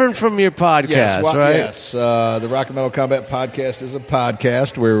yes. different from your podcast, right? Yes. The Rock and Metal Combat Podcast is a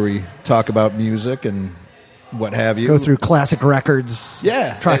podcast where we talk about music and what have you. Go through classic records.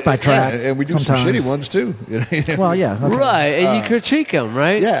 Yeah. Track by track. Yeah, and we do sometimes. some shitty ones, too. Well, yeah. Okay. Right, and you critique them,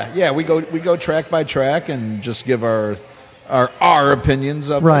 right? Yeah. We go track by track and just give our our opinions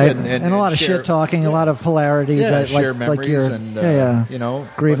of Right, it, and a lot of share, shit talking, a lot of hilarity. Yeah, that, share like memories your, and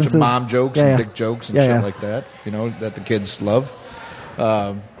grievances, bunch of mom jokes and dick jokes and shit like that. That the kids love.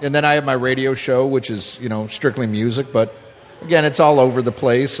 And then I have my radio show, which is strictly music, but again, it's all over the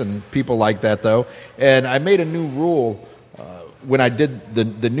place, and people like that though. And I made a new rule when I did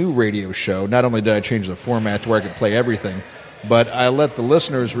the new radio show. Not only did I change the format to where I could play everything, but I let the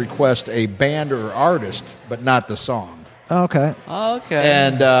listeners request a band or artist, but not the song. Okay.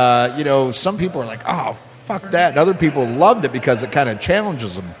 And, some people are like, oh, fuck that. And other people loved it because it kind of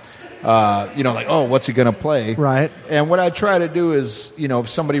challenges them. Like, oh, what's he going to play? Right. And what I try to do is, if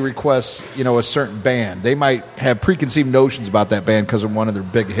somebody requests, a certain band, they might have preconceived notions about that band because of one of their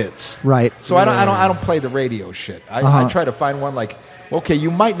big hits. Right. So I don't play the radio shit. I try to find one like, okay,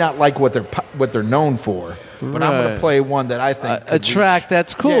 you might not like what they're known for, but I'm going to play one that I think a track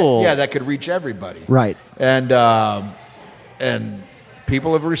that's cool. Yeah, that could reach everybody. Right. And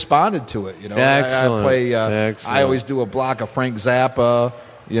people have responded to it. Excellent. I play. Excellent. I always do a block of Frank Zappa.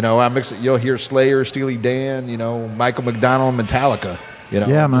 I mix it. You'll hear Slayer, Steely Dan. Michael McDonald, Metallica.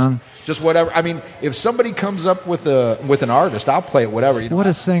 Yeah, man. Just whatever. I mean, if somebody comes up with an artist, I'll play it. Whatever. What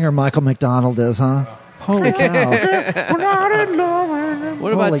a singer Michael McDonald is, huh? Holy cow!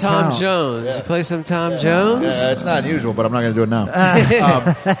 What about Holy Tom cow. Jones? You play some Tom Jones? It's not unusual, but I'm not going to do it now.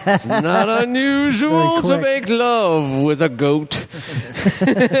 It's not unusual to make love with a goat.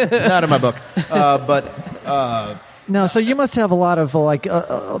 Not in my book. No, so you must have a lot of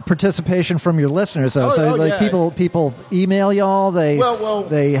participation from your listeners, though. People email y'all. How do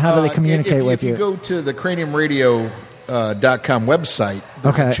they communicate if with you? If you go to the craniumradio.com website,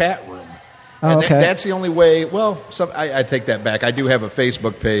 there's a chat room. And that's the only way. Well, I take that back. I do have a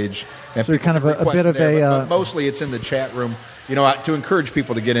Facebook page. And so you're kind of a bit of but mostly it's in the chat room, to encourage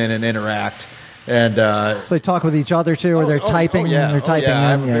people to get in and interact. And so they talk with each other too, or they're typing. They're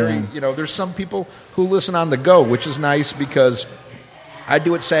typing in. There's some people who listen on the go, which is nice because I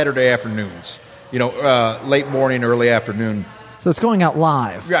do it Saturday afternoons. Late morning, early afternoon. So it's going out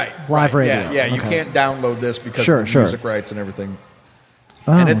live, right? Live radio. Yeah. You can't download this because of music rights and everything.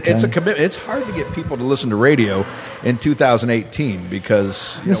 Oh, and it's a commitment. It's hard to get people to listen to radio in 2018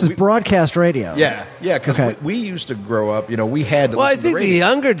 because this is broadcast radio. Yeah, because we used to grow up. We had to. Well, listen I think to radio. the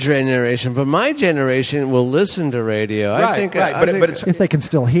younger generation, but my generation will listen to radio. Right, I think, but it's if they can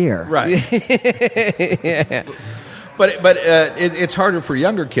still hear. Right. Yeah. But it's harder for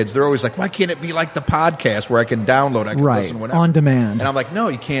younger kids. They're always like, why can't it be like the podcast where I can download, I can listen whenever on demand? And I'm like, no,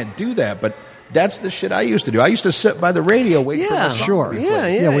 you can't do that. But that's the shit I used to do. I used to sit by the radio waiting for the song to be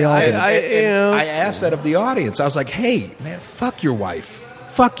played. Yeah, we all did. I asked that of the audience. I was like, hey, man, fuck your wife.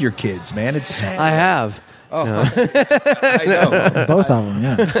 Fuck your kids, man. It's sad. I have. Oh, I know. Both of them,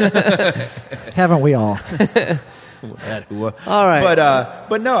 yeah. Haven't we all? All right.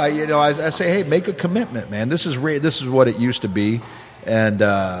 But no, I say, hey, make a commitment, man. This is what it used to be,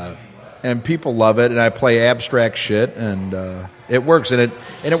 and people love it. And I play abstract shit, and it works. And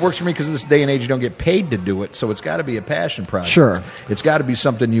it works for me because in this day and age, you don't get paid to do it, so it's got to be a passion project. Sure, it's got to be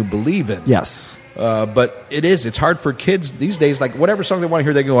something you believe in. Yes. But it's hard for kids these days. Like whatever song they want to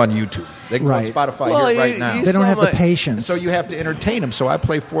hear, they go on YouTube. They can go on Spotify here right now. They don't have the patience. So you have to entertain them. So I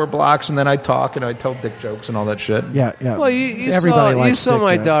play 4 blocks and then I talk and I tell dick jokes and all that shit. Yeah. Well, you Everybody saw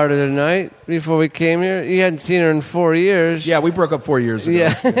my jokes. daughter tonight before we came here. You hadn't seen her in 4 years. Yeah, we broke up 4 years ago.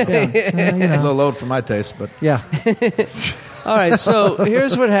 Yeah. A little old for my taste, but yeah. All right. So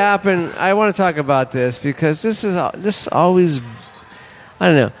here's what happened. I want to talk about this because this always, I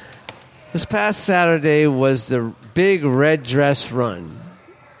don't know. This past Saturday was the big red dress run.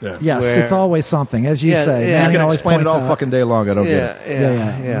 yeah. Yes, Where- it's always something, as you say. Yeah. Manny you can always explain it points all out. fucking day long. I don't get it.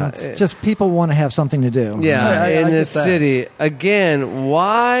 Yeah. It's just people want to have something to do. Yeah, I in get this that. city. Again,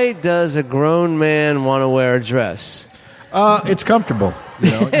 why does a grown man want to wear a dress? It's comfortable.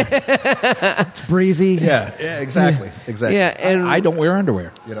 It's breezy. Yeah, exactly. Yeah, and- I don't wear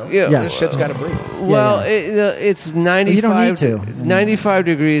underwear. Yeah. This shit's got to breathe. Well, yeah. it's 95, You don't need to. 95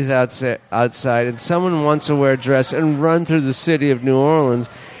 degrees outside, and someone wants to wear a dress and run through the city of New Orleans.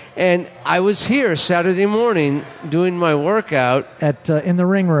 And I was here Saturday morning doing my workout. At in the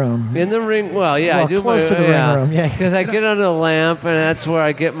ring room. In the ring, well, yeah, Well, I do close to the ring room, yeah. because I get under the lamp, and that's where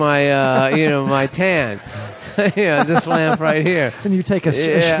I get my, my tan. Yeah, this lamp right here. And you take a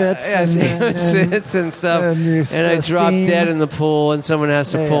schwitz. Schwitz and stuff, and you and I drop steam. dead in the pool, and someone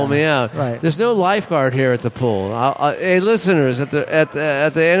has to pull me out. Right. There's no lifeguard here at the pool. Hey, listeners, at the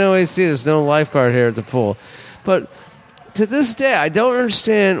NOAC, there's no lifeguard here at the pool. But to this day, I don't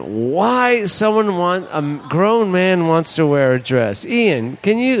understand why a grown man wants to wear a dress. Ian,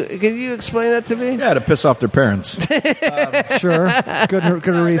 can you explain that to me? Yeah, to piss off their parents. Sure. Good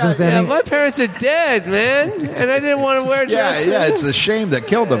reasons. Yeah, Any? my parents are dead, man, and I didn't want to wear a dress. Yeah, it's a shame that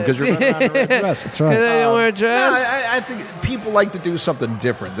killed them because you're running around in a red dress. That's right. Because I didn't wear a dress. No, I think people like to do something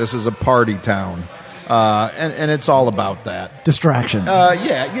different. This is a party town, and it's all about that. Distraction.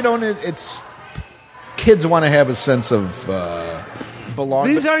 Yeah, and it's kids want to have a sense of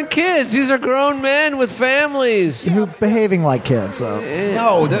belonging. These aren't kids. These are grown men with families. Who behaving like kids, though.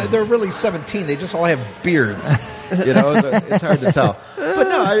 No, they're really 17. They just all have beards. It's hard to tell. But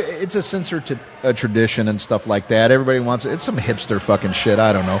no, it's a sense of a tradition and stuff like that. Everybody wants it. It's some hipster fucking shit.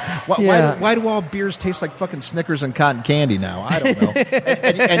 I don't know. Why do all beers taste like fucking Snickers and cotton candy now? I don't know.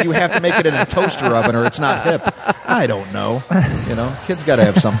 and you have to make it in a toaster oven or it's not hip. I don't know. Kids got to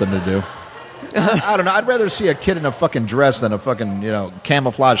have something to do. I don't know. I'd rather see a kid in a fucking dress than a fucking,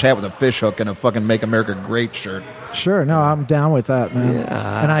 camouflage hat with a fish hook and a fucking Make America Great shirt. Sure. No, I'm down with that, man.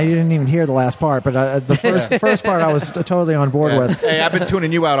 Yeah. And I didn't even hear the last part, but the first part I was totally on board with. Hey, I've been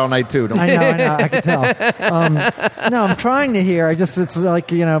tuning you out all night, too. I know. I can tell. No, I'm trying to hear. It's like,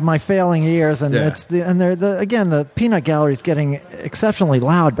 my failing ears, and the peanut gallery is getting exceptionally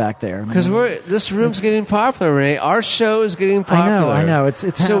loud back there. Because this room's getting popular, Renee. Our show is getting popular. I know. It's so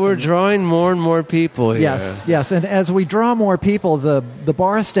happening. We're drawing more and more people here. Yes. And as we draw more people, the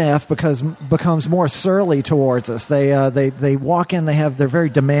bar staff becomes more surly towards us. They walk in. They're very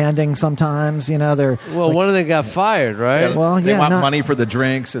demanding sometimes. One of them got fired, right? Yeah, Well, they yeah, want not- money for the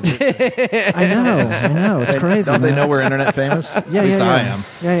drinks. I know. It's crazy. Don't they man. know we're internet famous? Yeah, At least yeah. I am.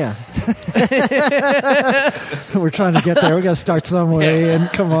 Yeah. We're trying to get there. We got to start somewhere. Ian,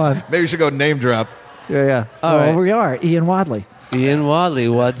 come on. Maybe we should go name drop. Yeah. All right. We are Ian Wadley. Ian Wadley,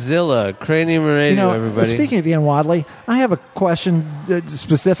 Wadzilla, Cranium Radio, everybody. Speaking of Ian Wadley, I have a question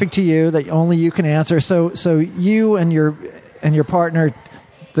specific to you that only you can answer. So you and your partner,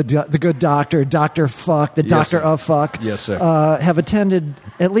 the good doctor, Dr. Fuck, the Yes, doctor sir. of fuck, Yes, sir. have attended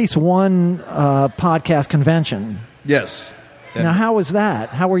at least one podcast convention. Yes. Now, how was that?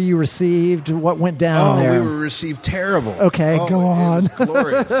 How were you received? What went down there? We were received terrible. Okay, go on. It was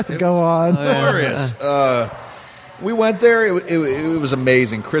glorious. Go on. Glorious. We went there. It was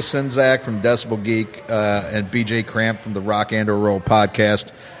amazing. Chris Sinzak from Decibel Geek and BJ Cramp from the Rock and Roll podcast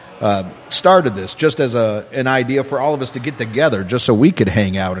started this just as an idea for all of us to get together, just so we could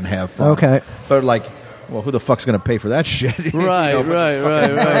hang out and have fun. Okay. But well, who the fuck's going to pay for that shit? Right. So,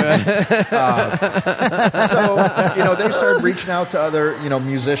 they started reaching out to other,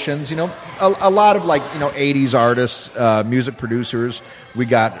 musicians, a lot of 80s artists, music producers. We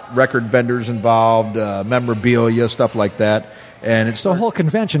got record vendors involved, memorabilia, stuff like that. And it's So a whole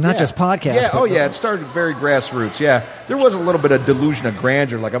convention, not just podcasts. Yeah, but- it started very grassroots. Yeah, there was a little bit of delusion of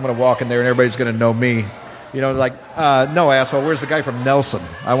grandeur, like I'm going to walk in there and everybody's going to know me. No, asshole, where's the guy from Nelson?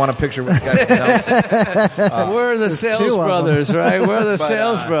 I want a picture with the guy from Nelson. We're the Sales two of Brothers, right? We're the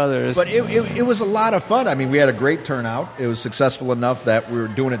Sales Brothers. But it was a lot of fun. I mean, we had a great turnout. It was successful enough that we were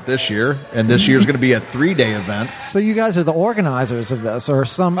doing it this year, and this year's going to be a 3-day event. So you guys are the organizers of this, or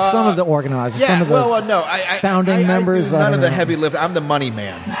some of the organizers, Yeah, some of the no, founding members. I do I none don't of the know. heavy lift. I'm the money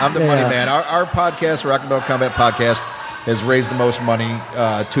man. Yeah. Our podcast, Rock and Metal Combat Podcast, has raised the most money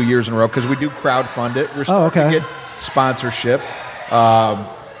 2 years in a row because we do crowdfund it. We're starting to get sponsorship,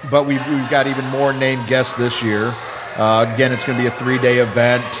 but we've got even more named guests this year. Again, it's going to be a 3-day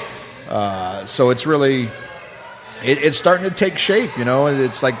event, so it's really it's starting to take shape.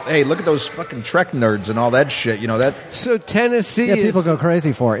 It's like, hey, look at those fucking Trek nerds and all that shit. So Tennessee Yeah, is... people go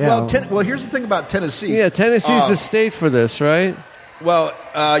crazy for it. Yeah. Well, here's the thing about Tennessee. Yeah, Tennessee's the state for this, right? Well,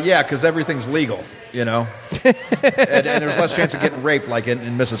 yeah, because everything's legal, and there's less chance of getting raped like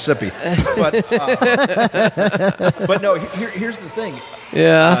in Mississippi. But no, here's the thing.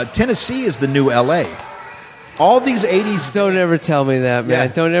 Yeah. Tennessee is the new L.A. All these 80s... Don't ever tell me that, man.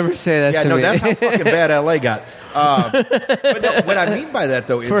 Yeah. Don't ever say that Yeah, to no, me. that's how fucking bad L.A. got. But no, what I mean by that,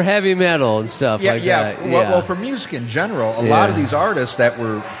 though, is... For heavy metal and stuff like that. Well, for music in general, a lot of these artists that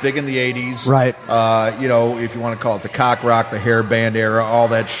were big in the 80s, Right. If you want to call it the cock rock, the hair band era, all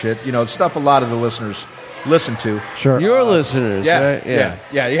that shit, stuff a lot of the listeners listen to. Sure. Your listeners, Yeah, right?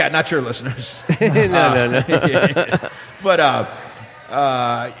 yeah, not your listeners. No. But,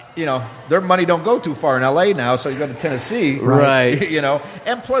 their money don't go too far in L.A. now, so you go to Tennessee. Right.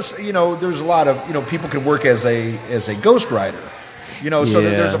 And plus, there's a lot of, people can work as a ghostwriter. So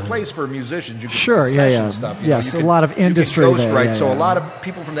there's a place for musicians. You can Sure, play yeah, session yeah. stuff. Yes, You a lot of industry You can there, ghostwrite. yeah, So yeah. a lot of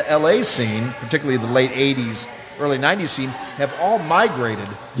people from the L.A. scene, particularly the late 80s, early 90s scene have all migrated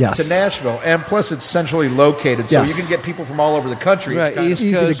Yes. to Nashville. And plus, it's centrally located, so Yes. you can get people from all over the country. Right, It's kind of- East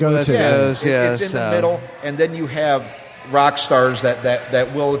easy to Coast, go West to. Coast, yes. it's in the middle, and then you have rock stars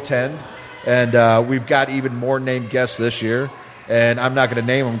that will attend. And we've got even more named guests this year. And I'm not going to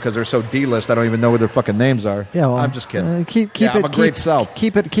name them because they're so D-list. I don't even know what their fucking names are. Yeah, well, I'm just kidding. Keep Yeah, it. I'm a great self.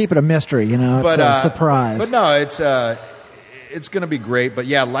 Keep it a mystery. You know, it's a surprise. But no, it's going to be great. But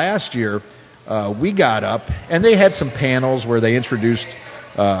yeah, last year we got up and they had some panels where they introduced,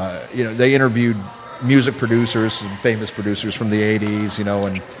 they interviewed music producers, some famous producers from the '80s,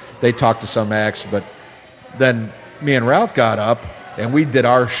 and they talked to some acts. But then me and Ralph got up and we did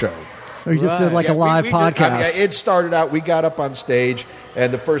our show. Or you just did like a Yeah, live we podcast. did, it started out, we got up on stage,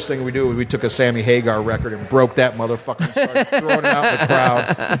 and the first thing we do was we took a Sammy Hagar record and broke that motherfucker and started throwing it out in the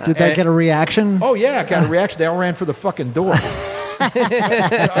crowd. Did that get a reaction? Oh, yeah, I got a reaction. They all ran for the fucking door.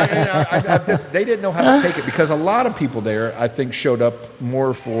 They didn't know how to take it because a lot of people there, I think, showed up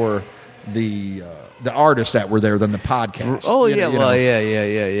more for the artists that were there than the podcast. Oh, You yeah, know, well, yeah.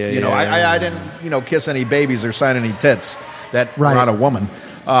 You know, I didn't, kiss any babies or sign any tits that Right. were on a woman.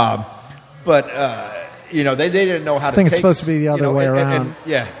 But they didn't know how to. I think it's take supposed it, to be the other way around.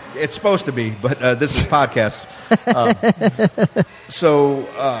 yeah, it's supposed to be, but this is podcast.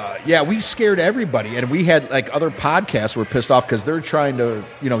 We scared everybody, and we had like other podcasts were pissed off because they're trying to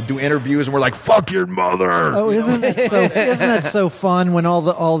do interviews, and we're like, "Fuck your mother." Oh, isn't it so fun when all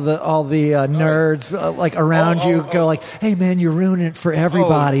the nerds like around you go like, "Hey man, you're ruining it for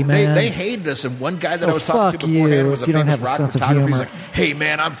everybody, man." They hated us, and one guy that I was fuck talking to beforehand you was a if you don't famous have a rock sense of photographer. He's humor. like, "Hey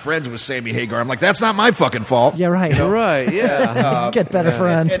man, I'm friends with Sammy Hagar." I'm like, "That's not my fucking fault." Yeah, right. Right, yeah. Get better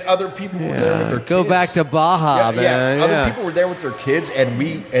friends. And other people were there with their kids. Go back to Baja, man. Other people were there with their kids, and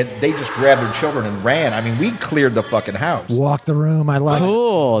they just grabbed their children and ran. I mean, we cleared the fucking house. Walk the room. I love it.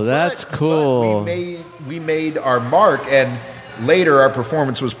 Cool, that's But cool. we made our mark, and later our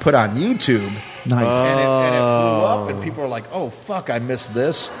performance was put on YouTube. Nice. And it blew up, and people were like, "Oh fuck, I missed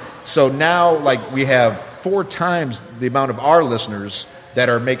this." So now, like, we have 4 times the amount of our listeners that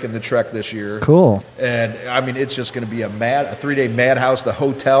are making the trek this year. Cool. And I mean, it's just going to be a 3-day madhouse. The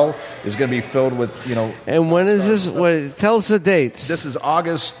hotel is going to be filled with And when is this? Tell us the dates. This is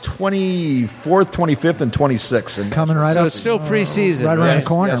August 24th, 25th, and 26th. And Coming right So up. it's still preseason, right around right? the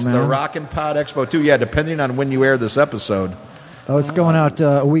corner, yes, man. the Rockin' Pod Expo too. Yeah, depending on when you air this episode. Oh, it's going out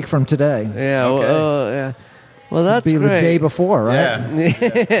a week from today. Yeah, Okay. yeah. Well, that's Be great. the day before, right?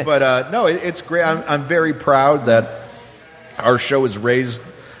 Yeah. But no, it's great. I'm very proud that our show has raised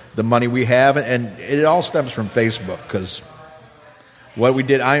the money we have, and it all stems from Facebook because what we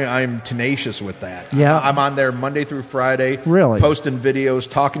did, I'm tenacious with that. Yeah. I'm on there Monday through Friday, Really? posting videos,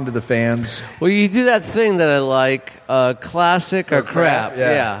 talking to the fans. Well, you do that thing that I like, classic or crap.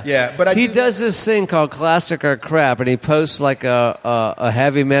 yeah. Yeah, but I he do does this thing called classic or crap, and he posts like a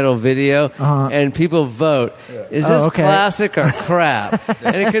heavy metal video, and people vote. Is this okay. classic or crap?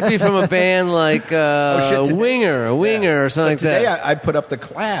 And it could be from a band like today- Winger or something like Today that. I put up the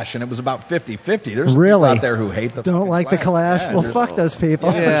Clash, and it was about 50-50. There's Really? people out there who hate the Don't fucking like the Clash? Yeah, Well, there's- fuck those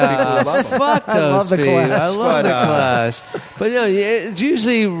people. Yeah, People love 'em. fuck I love those the people. Clash. I love But, the Clash. But it's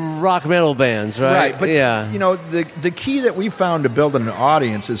usually rock metal bands, right? Right, but yeah. the key that we found to building an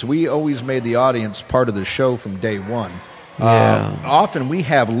audience is we always made the audience part of the show from day one. Yeah. Often we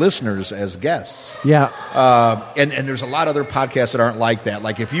have listeners as guests. Yeah. And there's a lot of other podcasts that aren't like that.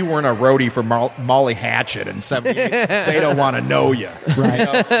 Like if you weren't a roadie for Molly Hatchet in 78, they don't want to know you. Right.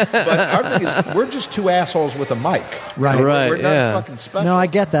 But our thing is we're just 2 assholes with a mic. Right. Right, We're not yeah. fucking special. No, I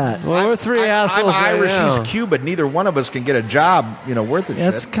get that. Well, we're 3 assholes I'm right Irish, now. he's Cuban. Neither one of us can get a job, worth of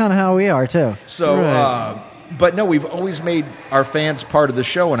That's shit. kind of how we are, too. So, Right. but no, we've always made our fans part of the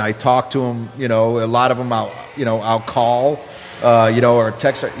show, and I talk to them. A lot of them I'll call, or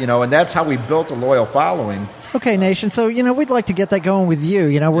text, and that's how we built a loyal following. Okay, Nation. So we'd like to get that going with you.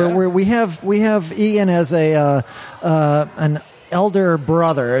 We have Ian as an elder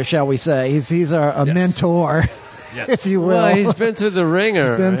brother, shall we say? He's a mentor, if you will. Well, he's been through the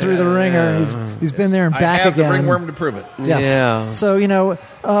ringer. Been through the ringer. He's been there and back I have again. the ringworm to prove it. Yes. Yeah. So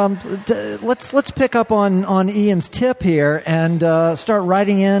let's pick up on Ian's tip here and start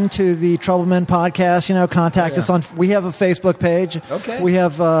writing into the Trouble Men podcast. Contact us on. We have a Facebook page. Okay. We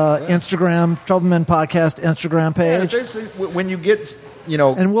have Instagram, Trouble Men podcast Instagram Yeah, page, basically, when you get,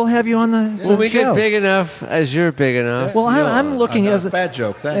 and we'll have you on the When we show. get big enough, as you're big enough. Well, I'm looking a as fat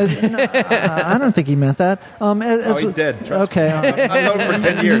joke. Thanks. no, I don't think he meant that. He did. Trust Okay. I've known him for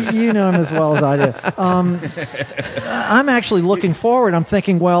 10 years. You know him as well as I do. I'm actually looking forward. I'm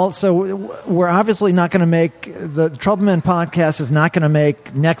thinking, well, so we're obviously not going to make the Trouble Men podcast is not going to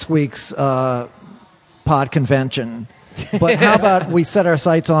make next week's podcast pod convention. But how about we set our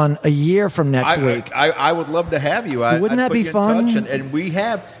sights on a year from next week? I would love to have you. Wouldn't that put be you in fun? touch, and we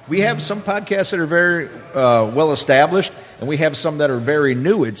have some podcasts that are very well established, and we have some that are very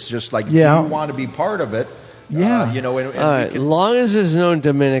new. It's just like, do you want to be part of it? Yeah. And All right, long as there's no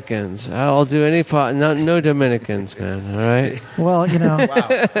Dominicans, I'll do any no Dominicans, man. All right. Well,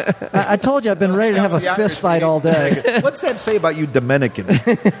 wow. I told you I've been ready to have a fist fight all day. What's that say about you Dominicans?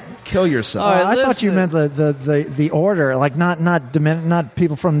 Kill yourself. All right, I thought you meant the order, like not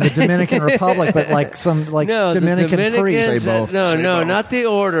people from the Dominican Republic, but like some Dominican priests. Say both. No, Say both. not the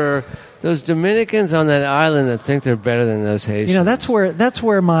order. Those Dominicans on that island that think they're better than those Haitians. That's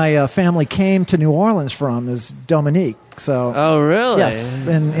where my family came to New Orleans from, is Dominique. So Oh, really? yes,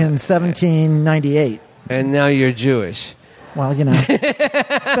 in 1798. And now you're Jewish. Well, it's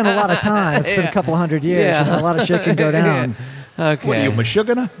been a lot of time. It's been a couple hundred years. Yeah. A lot of shit can go down. Okay. What are you,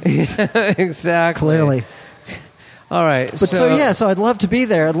 Meshuggah? Exactly. Clearly. All right. But so I'd love to be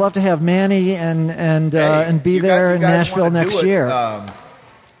there. I'd love to have Manny and be there in Nashville next year.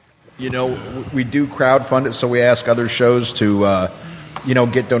 We do crowdfund it, so we ask other shows to,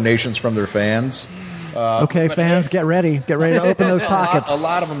 get donations from their fans. Okay, fans, get ready to open those pockets. A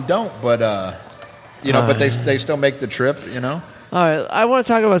lot of them don't, but but they still make the trip. All right. I want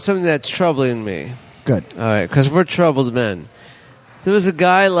to talk about something that's troubling me. Good. All right, because we're troubled men. There was a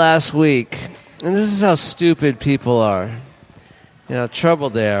guy last week, and this is how stupid people are.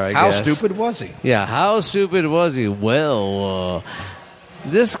 Troubled they are, I guess. How stupid was he? Yeah, how stupid was he? Well,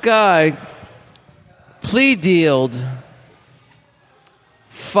 this guy plea-dealed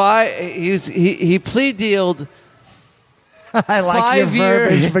he plea-dealed I like your 5 years.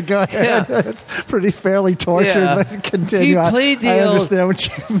 verbiage, but go ahead. Yeah. It's pretty fairly tortured, Yeah. but continue. He plea-dealed. I understand what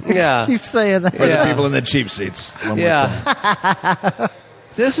you keep saying that. For Yeah. the people in the cheap seats. One more time. Yeah.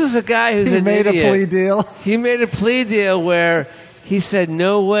 This is a guy who's He an made idiot. a plea deal. He made a plea deal where he said,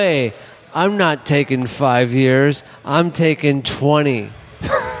 "No way, I'm not taking 5 years. I'm taking 20."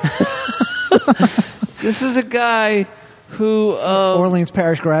 This is a guy who Orleans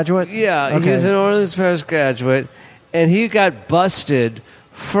Parish graduate? yeah, Okay. he's an Orleans Parish graduate, and he got busted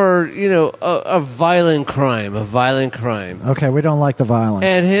for a violent crime. Okay, we don't like the violence.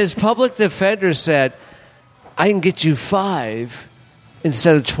 And his public defender said, "I can get you 5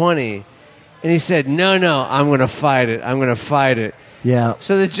 instead of 20." And he said, no, I'm going to fight it. yeah.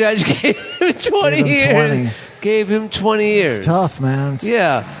 So the judge gave him 20 Gave him years. 20. Gave him 20 years. It's tough, man.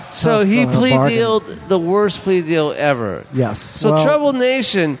 Yeah. So tough he on a plea bargain. dealed the worst plea deal ever. Yes. So Well, Troubled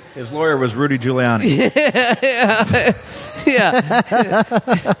Nation, His lawyer was Rudy Giuliani.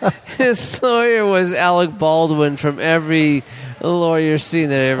 yeah. His lawyer was Alec Baldwin from every lawyer scene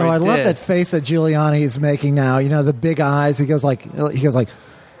that ever I did. love that face that Giuliani is making now. The big eyes. He goes like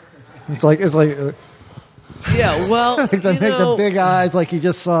it's like Yeah, well, they make the big eyes like you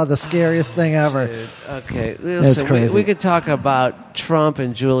just saw the scariest thing ever. Dude, okay, listen, crazy. we could talk about Trump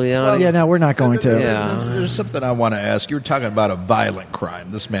and Giuliani. Well, yeah, no, we're not going to. Yeah. There's something I want to ask. You were talking about a violent crime.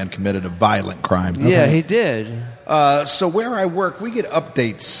 This man committed a violent crime. Yeah, he did. So where I work, we get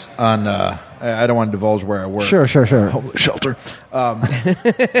updates on. I don't want to divulge where I work. Sure. Homeless shelter. But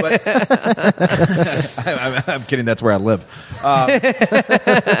I'm kidding. That's where I live.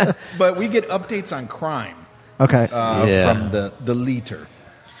 But we get updates on crime Okay. from the leader,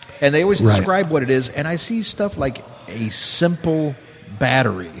 and they always Right. describe what it is. And I see stuff like a simple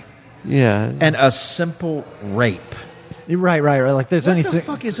battery Yeah. and a simple rape. Right. Like there's What anything. the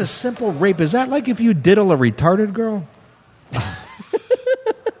fuck is a simple rape? Is that like if you diddle a retarded girl?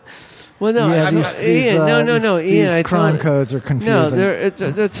 Well, no, Yeah, Ian, no, Ian. These I crime told- codes are No, confusing. they're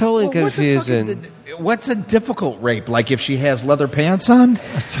totally Well, what the fuck confusing. what's a difficult rape? Like if she has leather pants on?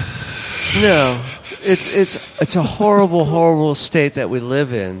 No, it's a horrible state that we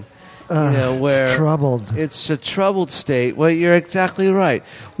live in. Where it's troubled. It's a troubled state. Well, you're exactly right.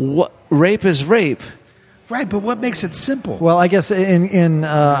 Rape is rape. Right, but what makes it simple? Well, I guess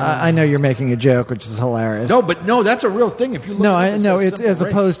I know you're making a joke, which is hilarious. No, that's a real thing. If you look it up, it says it's simple as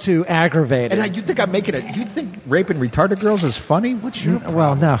rape. opposed to aggravated. And you think I'm making it? You think raping retarded girls is funny? What's your problem?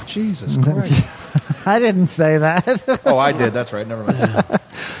 Well, no. Jesus Christ. I didn't say that. Oh, I did. That's right. Never mind.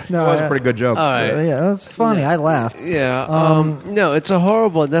 No, That was a pretty good joke. All right. Yeah, that's funny. I laughed. Yeah. No, it's a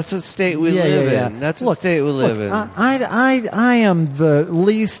horrible. That's the state we live in. That's the state we live in. I am the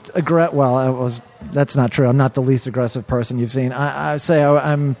least aggressive. Well, that's not true. I'm not the least aggressive person you've seen. I say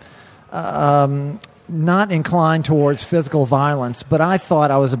I'm not inclined towards physical violence, but I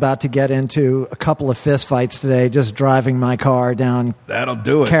thought I was about to get into a couple of fist fights today just driving my car down That'll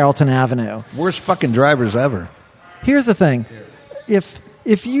do it. Carrollton Avenue. Worst fucking drivers ever. Here's the thing.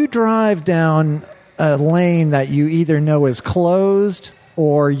 If you drive down a lane that you either know is closed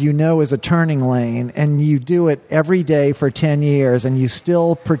or you know is a turning lane, and you do it every day for 10 years, and you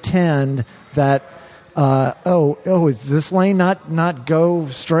still pretend that, is this lane not go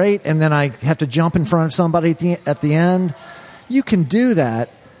straight, and then I have to jump in front of somebody at the end? You can do that.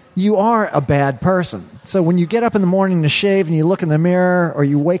 You are a bad person. So when you get up in the morning to shave and you look in the mirror, or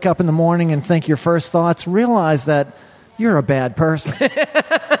you wake up in the morning and think your first thoughts, realize that you're a bad person.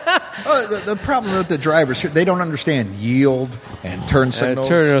 The problem with the drivers here, they don't understand yield and turn signals.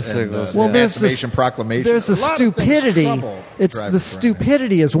 There's this proclamation. There's a stupidity. It's the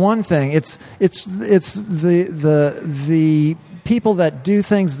stupidity is one thing. It's the people that do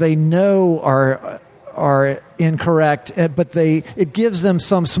things they know are incorrect, but it gives them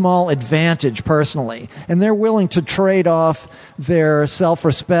some small advantage personally, and they're willing to trade off their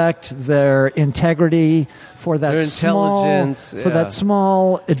self-respect, their integrity for that their intelligence, for that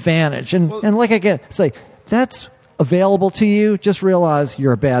small advantage. And like I say, that's available to you. Just realize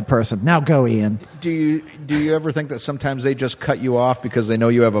you're a bad person. Now go, Ian. Do you ever think that sometimes they just cut you off because they know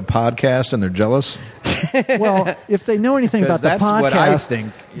you have a podcast and they're jealous? Well, if they know anything about the podcast, that's what I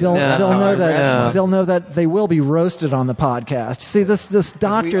think. They'll know that they will be roasted on the podcast. See, this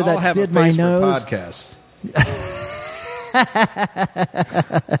doctor that did my nose. Podcasts.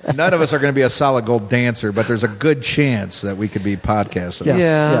 None of us are going to be a solid gold dancer, but there's a good chance that we could be podcasters.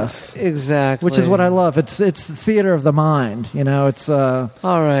 Yes, exactly. Which is what I love. It's theater of the mind. It's all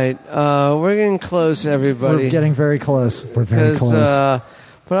right. We're getting close, everybody. We're getting very close. We're very close.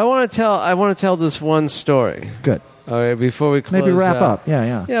 But I want to tell this one story. Good. All right, before we close, maybe wrap up.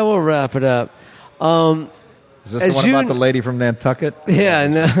 Yeah. Yeah, we'll wrap it up. Is this the one about the lady from Nantucket?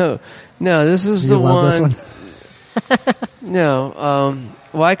 Yeah, no. This is the one. This one? No.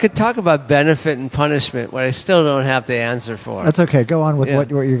 Well, I could talk about benefit and punishment, what I still don't have the answer for. That's okay. Go on with what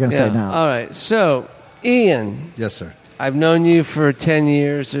you're going to say now. All right. So, Ian. Yes, sir. I've known you for 10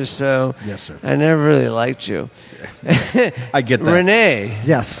 years or so. Yes, sir. I never really liked you. I get that. Renee.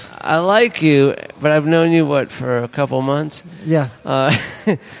 Yes. I like you, but I've known you, for a couple months? Yeah.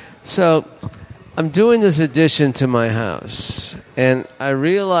 So I'm doing this addition to my house, and I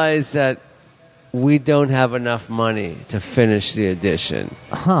realize that we don't have enough money to finish the addition.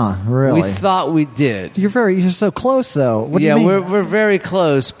 Huh, really? We thought we did. You're so close, though. What do you mean? We're very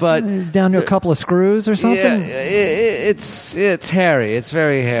close, but down to a couple of screws or something? Yeah, it's hairy. It's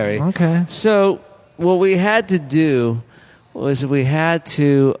very hairy. Okay. So what we had to do was about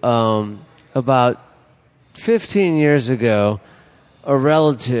 15 years ago, a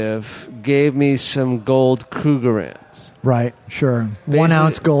relative gave me some gold Krugerrands. Right, sure. 1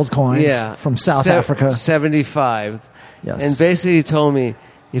 ounce gold coins from South Africa. 75. Yes. And basically he told me,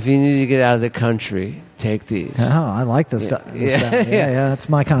 if you need to get out of the country, take these. Oh, I like this stuff. Yeah, that's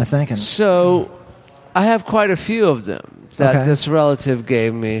my kind of thinking. So I have quite a few of them that this relative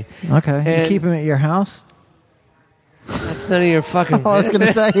gave me. Okay. And you keep them at your house? That's none of your fucking I was going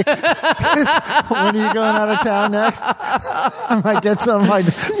to say, when are you going out of town next? I might get some of my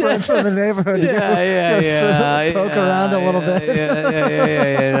friends from the neighborhood to poke around a little bit.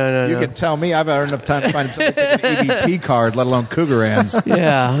 No. You can tell me I've had enough time to find something with an EBT card, let alone Krugerrands.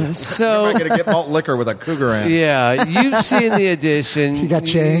 Yeah, so I'm going to get malt liquor with a Krugerrand. Yeah, you've seen the addition. You got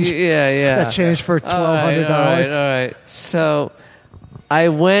change? Yeah. Got change for $1,200. All right. So I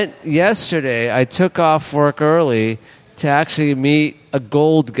went yesterday. I took off work early to actually meet a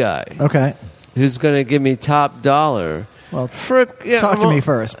gold guy. Okay. Who's going to give me top dollar. Well, talk to me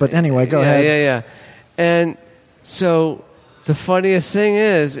first. But anyway, go ahead. Yeah. And so the funniest thing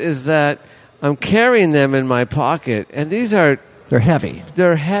is that I'm carrying them in my pocket, and they're heavy.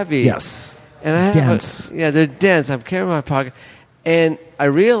 They're heavy. Yes. And I have dense. They're dense. I'm carrying my pocket, and I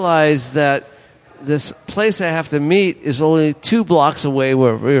realize that this place I have to meet is only 2 blocks away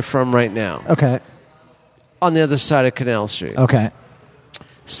where we're from right now. Okay. On the other side of Canal Street. Okay.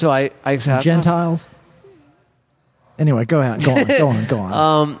 So I Gentiles? Anyway, go ahead. Go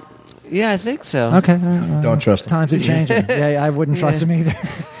on. Yeah, I think so. Okay. Don't trust them. Times are changing. Yeah, I wouldn't trust them either.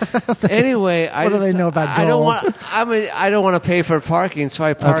 Anyway, what do they know about gold? I don't want to pay for parking, so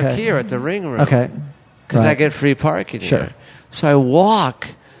I park here at the ring room. Okay. Because I get free parking here. So I walk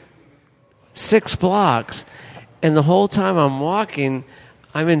 6 blocks, and the whole time I'm walking,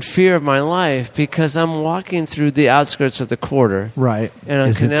 I'm in fear of my life because I'm walking through the outskirts of the quarter. Right. And on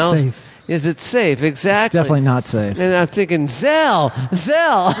Is it safe? Is it safe? Exactly. It's definitely not safe. And I'm thinking, Zell,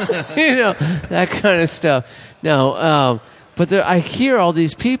 that kind of stuff. No, but I hear all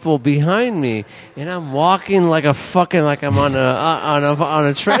these people behind me, and I'm walking like I'm on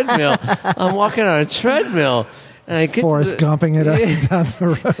a treadmill. I'm walking on a treadmill. And I get Forrest Gumping it up down the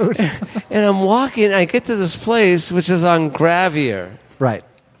road. and I'm walking. I get to this place, which is on Gravier Right.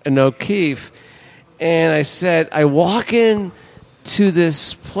 in O'Keefe. And I walk in to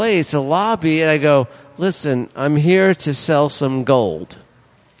this place, a lobby, and I go, listen, I'm here to sell some gold.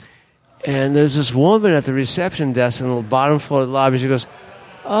 And there's this woman at the reception desk in the bottom floor of the lobby. She goes,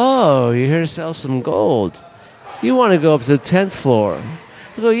 oh, you're here to sell some gold. You want to go up to the 10th floor.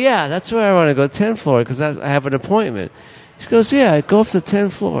 I go, yeah, that's where I want to go, 10th floor, because I have an appointment. She goes, yeah, go up to the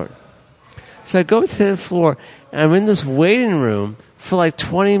 10th floor. So I go to the 10th floor, and I'm in this waiting room for like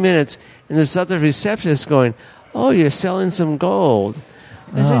 20 minutes, and this other receptionist going, oh, you're selling some gold.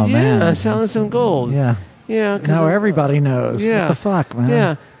 I said, yeah, man. I'm selling some gold. Yeah. Yeah. Now everybody knows. Yeah. What the fuck, man?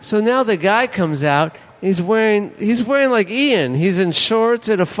 Yeah. So now the guy comes out. He's wearing like Ian. He's in shorts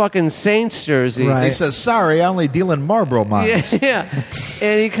and a fucking Saints jersey. Right. He says, sorry, I only deal in Marlboro mines. Yeah.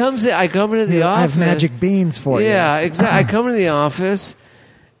 And he comes in. I come into the I office. have magic beans for you. Yeah, exactly. I come into the office,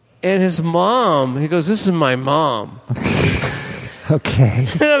 and his mom. He goes, "This is my mom." Okay.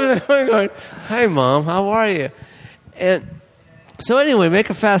 And I'm going, "Hi, Mom. How are you?" And so anyway, make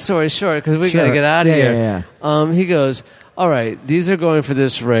a fast story short because we got to Sure. get out of here. Yeah. He goes, all right, these are going for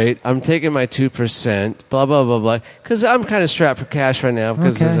this rate. I'm taking my 2%, blah, blah, blah, blah. Because I'm kind of strapped for cash right now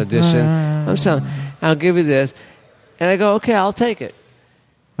because of this audition. I'm selling. I'll give you this. And I go, okay, I'll take it.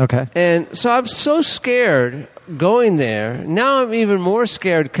 Okay. And so I'm so scared going there. Now I'm even more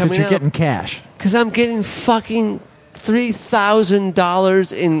scared But coming you're out. getting cash. Because I'm getting fucking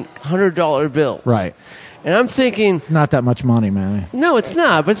 $3,000 in $100 bills. Right. And I'm thinking, It's not that much money, man. no, it's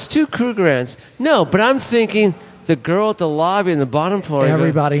not, but it's 2 Krugerrands. No, but I'm thinking the girl at the lobby in the bottom floor.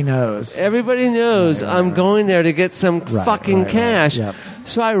 Everybody knows. Everybody knows I'm going there to get some fucking right. cash. Yep.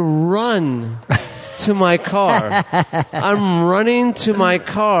 So I run to my car. I'm running to my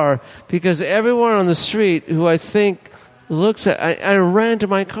car because everyone on the street who I think looks at... I ran to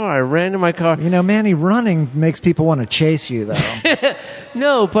my car. I ran to my car. You know, Manny, running makes people want to chase you, though.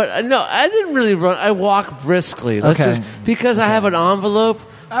 No, I didn't really run. I walk briskly. Okay. Because I have an envelope.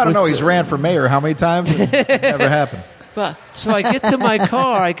 I don't know. He's ran for mayor how many times? It never happened. But so I get to my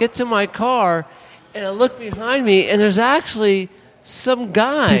car. And I look behind me, and there's actually some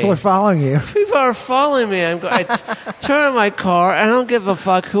guy. People are following you. People are following me. I turn on my car. I don't give a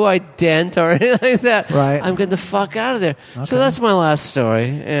fuck who I dent or anything like that. Right. I'm getting the fuck out of there. So that's my last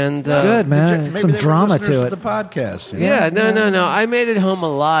story. And Good, man. Maybe Some they were drama listeners to it. The podcast. Yeah, no. I made it home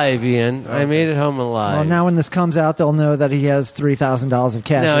alive, Ian. I made it home alive. Well, now when this comes out, they'll know that he has $3,000 of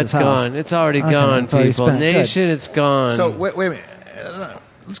cash No, in it's his house. gone. It's already Okay, gone, it's already people. spent. Good. Nation, it's gone. So wait a minute.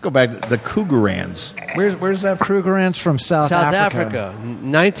 Let's go back to the Krugerrands. Where's that? Krugerrands from South Africa.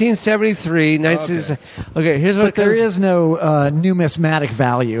 1973. Okay, here's what But it there comes. is no numismatic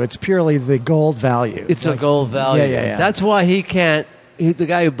value. It's purely the gold value. It's a gold value. Yeah. That's why he can't. The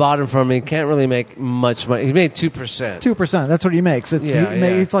guy who bought him from me can't really make much money. He made 2%. 2%. That's what he makes.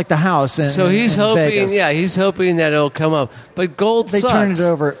 It's like the house. So he's in hoping. Vegas. Yeah, he's hoping that it'll come up. But gold They sucks. turn it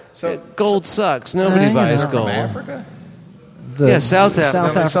over. Gold sucks. Nobody you buys know. gold. From Africa? South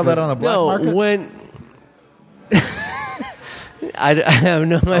Africa. They sell that on the black market? No, when. I have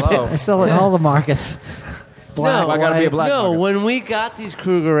no idea. I sell it in all the markets. Black, No, I gotta be a white. black no, market. when we got these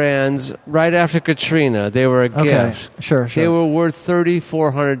Krugerrands right after Katrina, they were a Okay, gift. sure. They were worth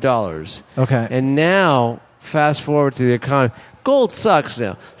 $3,400. Okay. And now, fast forward to the economy, gold sucks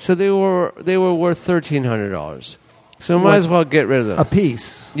now. So they were worth $1,300. So might as well get rid of them. A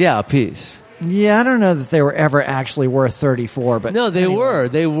piece. Yeah, a piece. Yeah, I don't know that they were ever actually worth 34, but No, they anyway. were.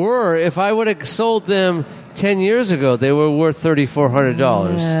 They were. If I would have sold them 10 years ago, they were worth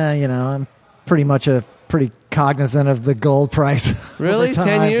 $3,400. Yeah, you know, I'm pretty cognizant of the gold price. Really? over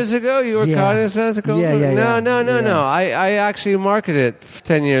 10 time. years ago? You were Yeah. cognizant of gold? Yeah. No. I actually marketed it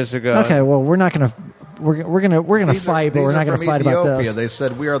 10 years ago. Okay, well, we're not going to we're gonna fight, but we're not going to fight about this. They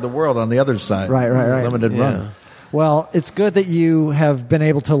said we are the world on the other side. Right. Limited Yeah. run. Well, it's good that you have been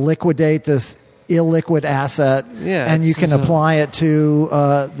able to liquidate this illiquid asset, Yeah, and you it's can just apply it to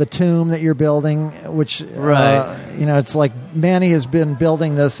the tomb that you're building. Which, Right. it's like Manny has been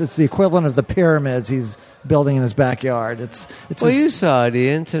building this. It's the equivalent of the pyramids he's building in his backyard. It's Well, his- you saw it,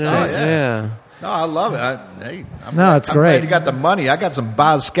 Ian, tonight. Oh, yeah. Yeah. No, I love it. I'm No, it's I'm great. glad you got the money. I got some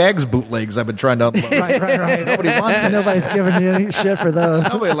Boz Skaggs bootlegs I've been trying to upload. right. Nobody wants it. Nobody's giving you any shit for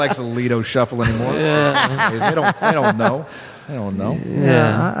those. Nobody likes the Lido Shuffle anymore. They don't know. They don't know.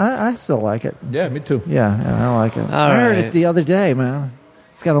 Yeah, I still like it. Yeah, me too. Yeah, I like it. All I heard right. it the other day, man.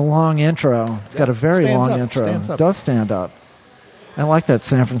 It's got a long intro. It's got a very Stands long up, intro. stands up. It does stand up. I like that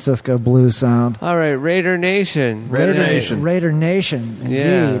San Francisco blues sound. All right, Raider Nation. Raider Nation. Raider Nation, indeed.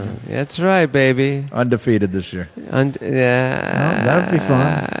 Yeah, that's right, baby. Undefeated this year. Yeah, that would be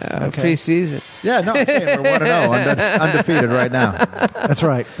fun. Okay. Preseason. Yeah, no, I'm saying we're 1-0, undefeated right now. That's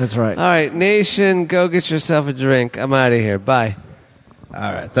right. That's right. All right, Nation, go get yourself a drink. I'm out of here. Bye. All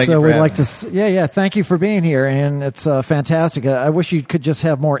right, thank you. So for we'd having like me. to, yeah. Thank you for being here, and it's fantastic. I wish you could just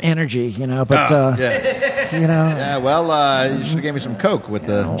have more energy, but Yeah. Yeah, well, you should have gave me some Coke with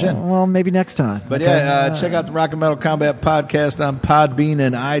the gin. well, maybe next time. But okay? yeah, check out the Rock and Metal Combat podcast on Podbean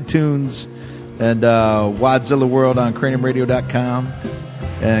and iTunes, and Wadzilla World on craniumradio.com.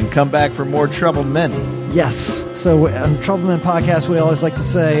 And come back for more Troubled Men. Yes. So on the Trouble Men podcast, we always like to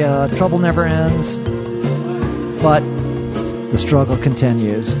say, trouble never ends, but the struggle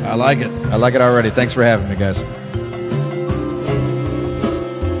continues. I like it. I like it already. Thanks for having me, guys.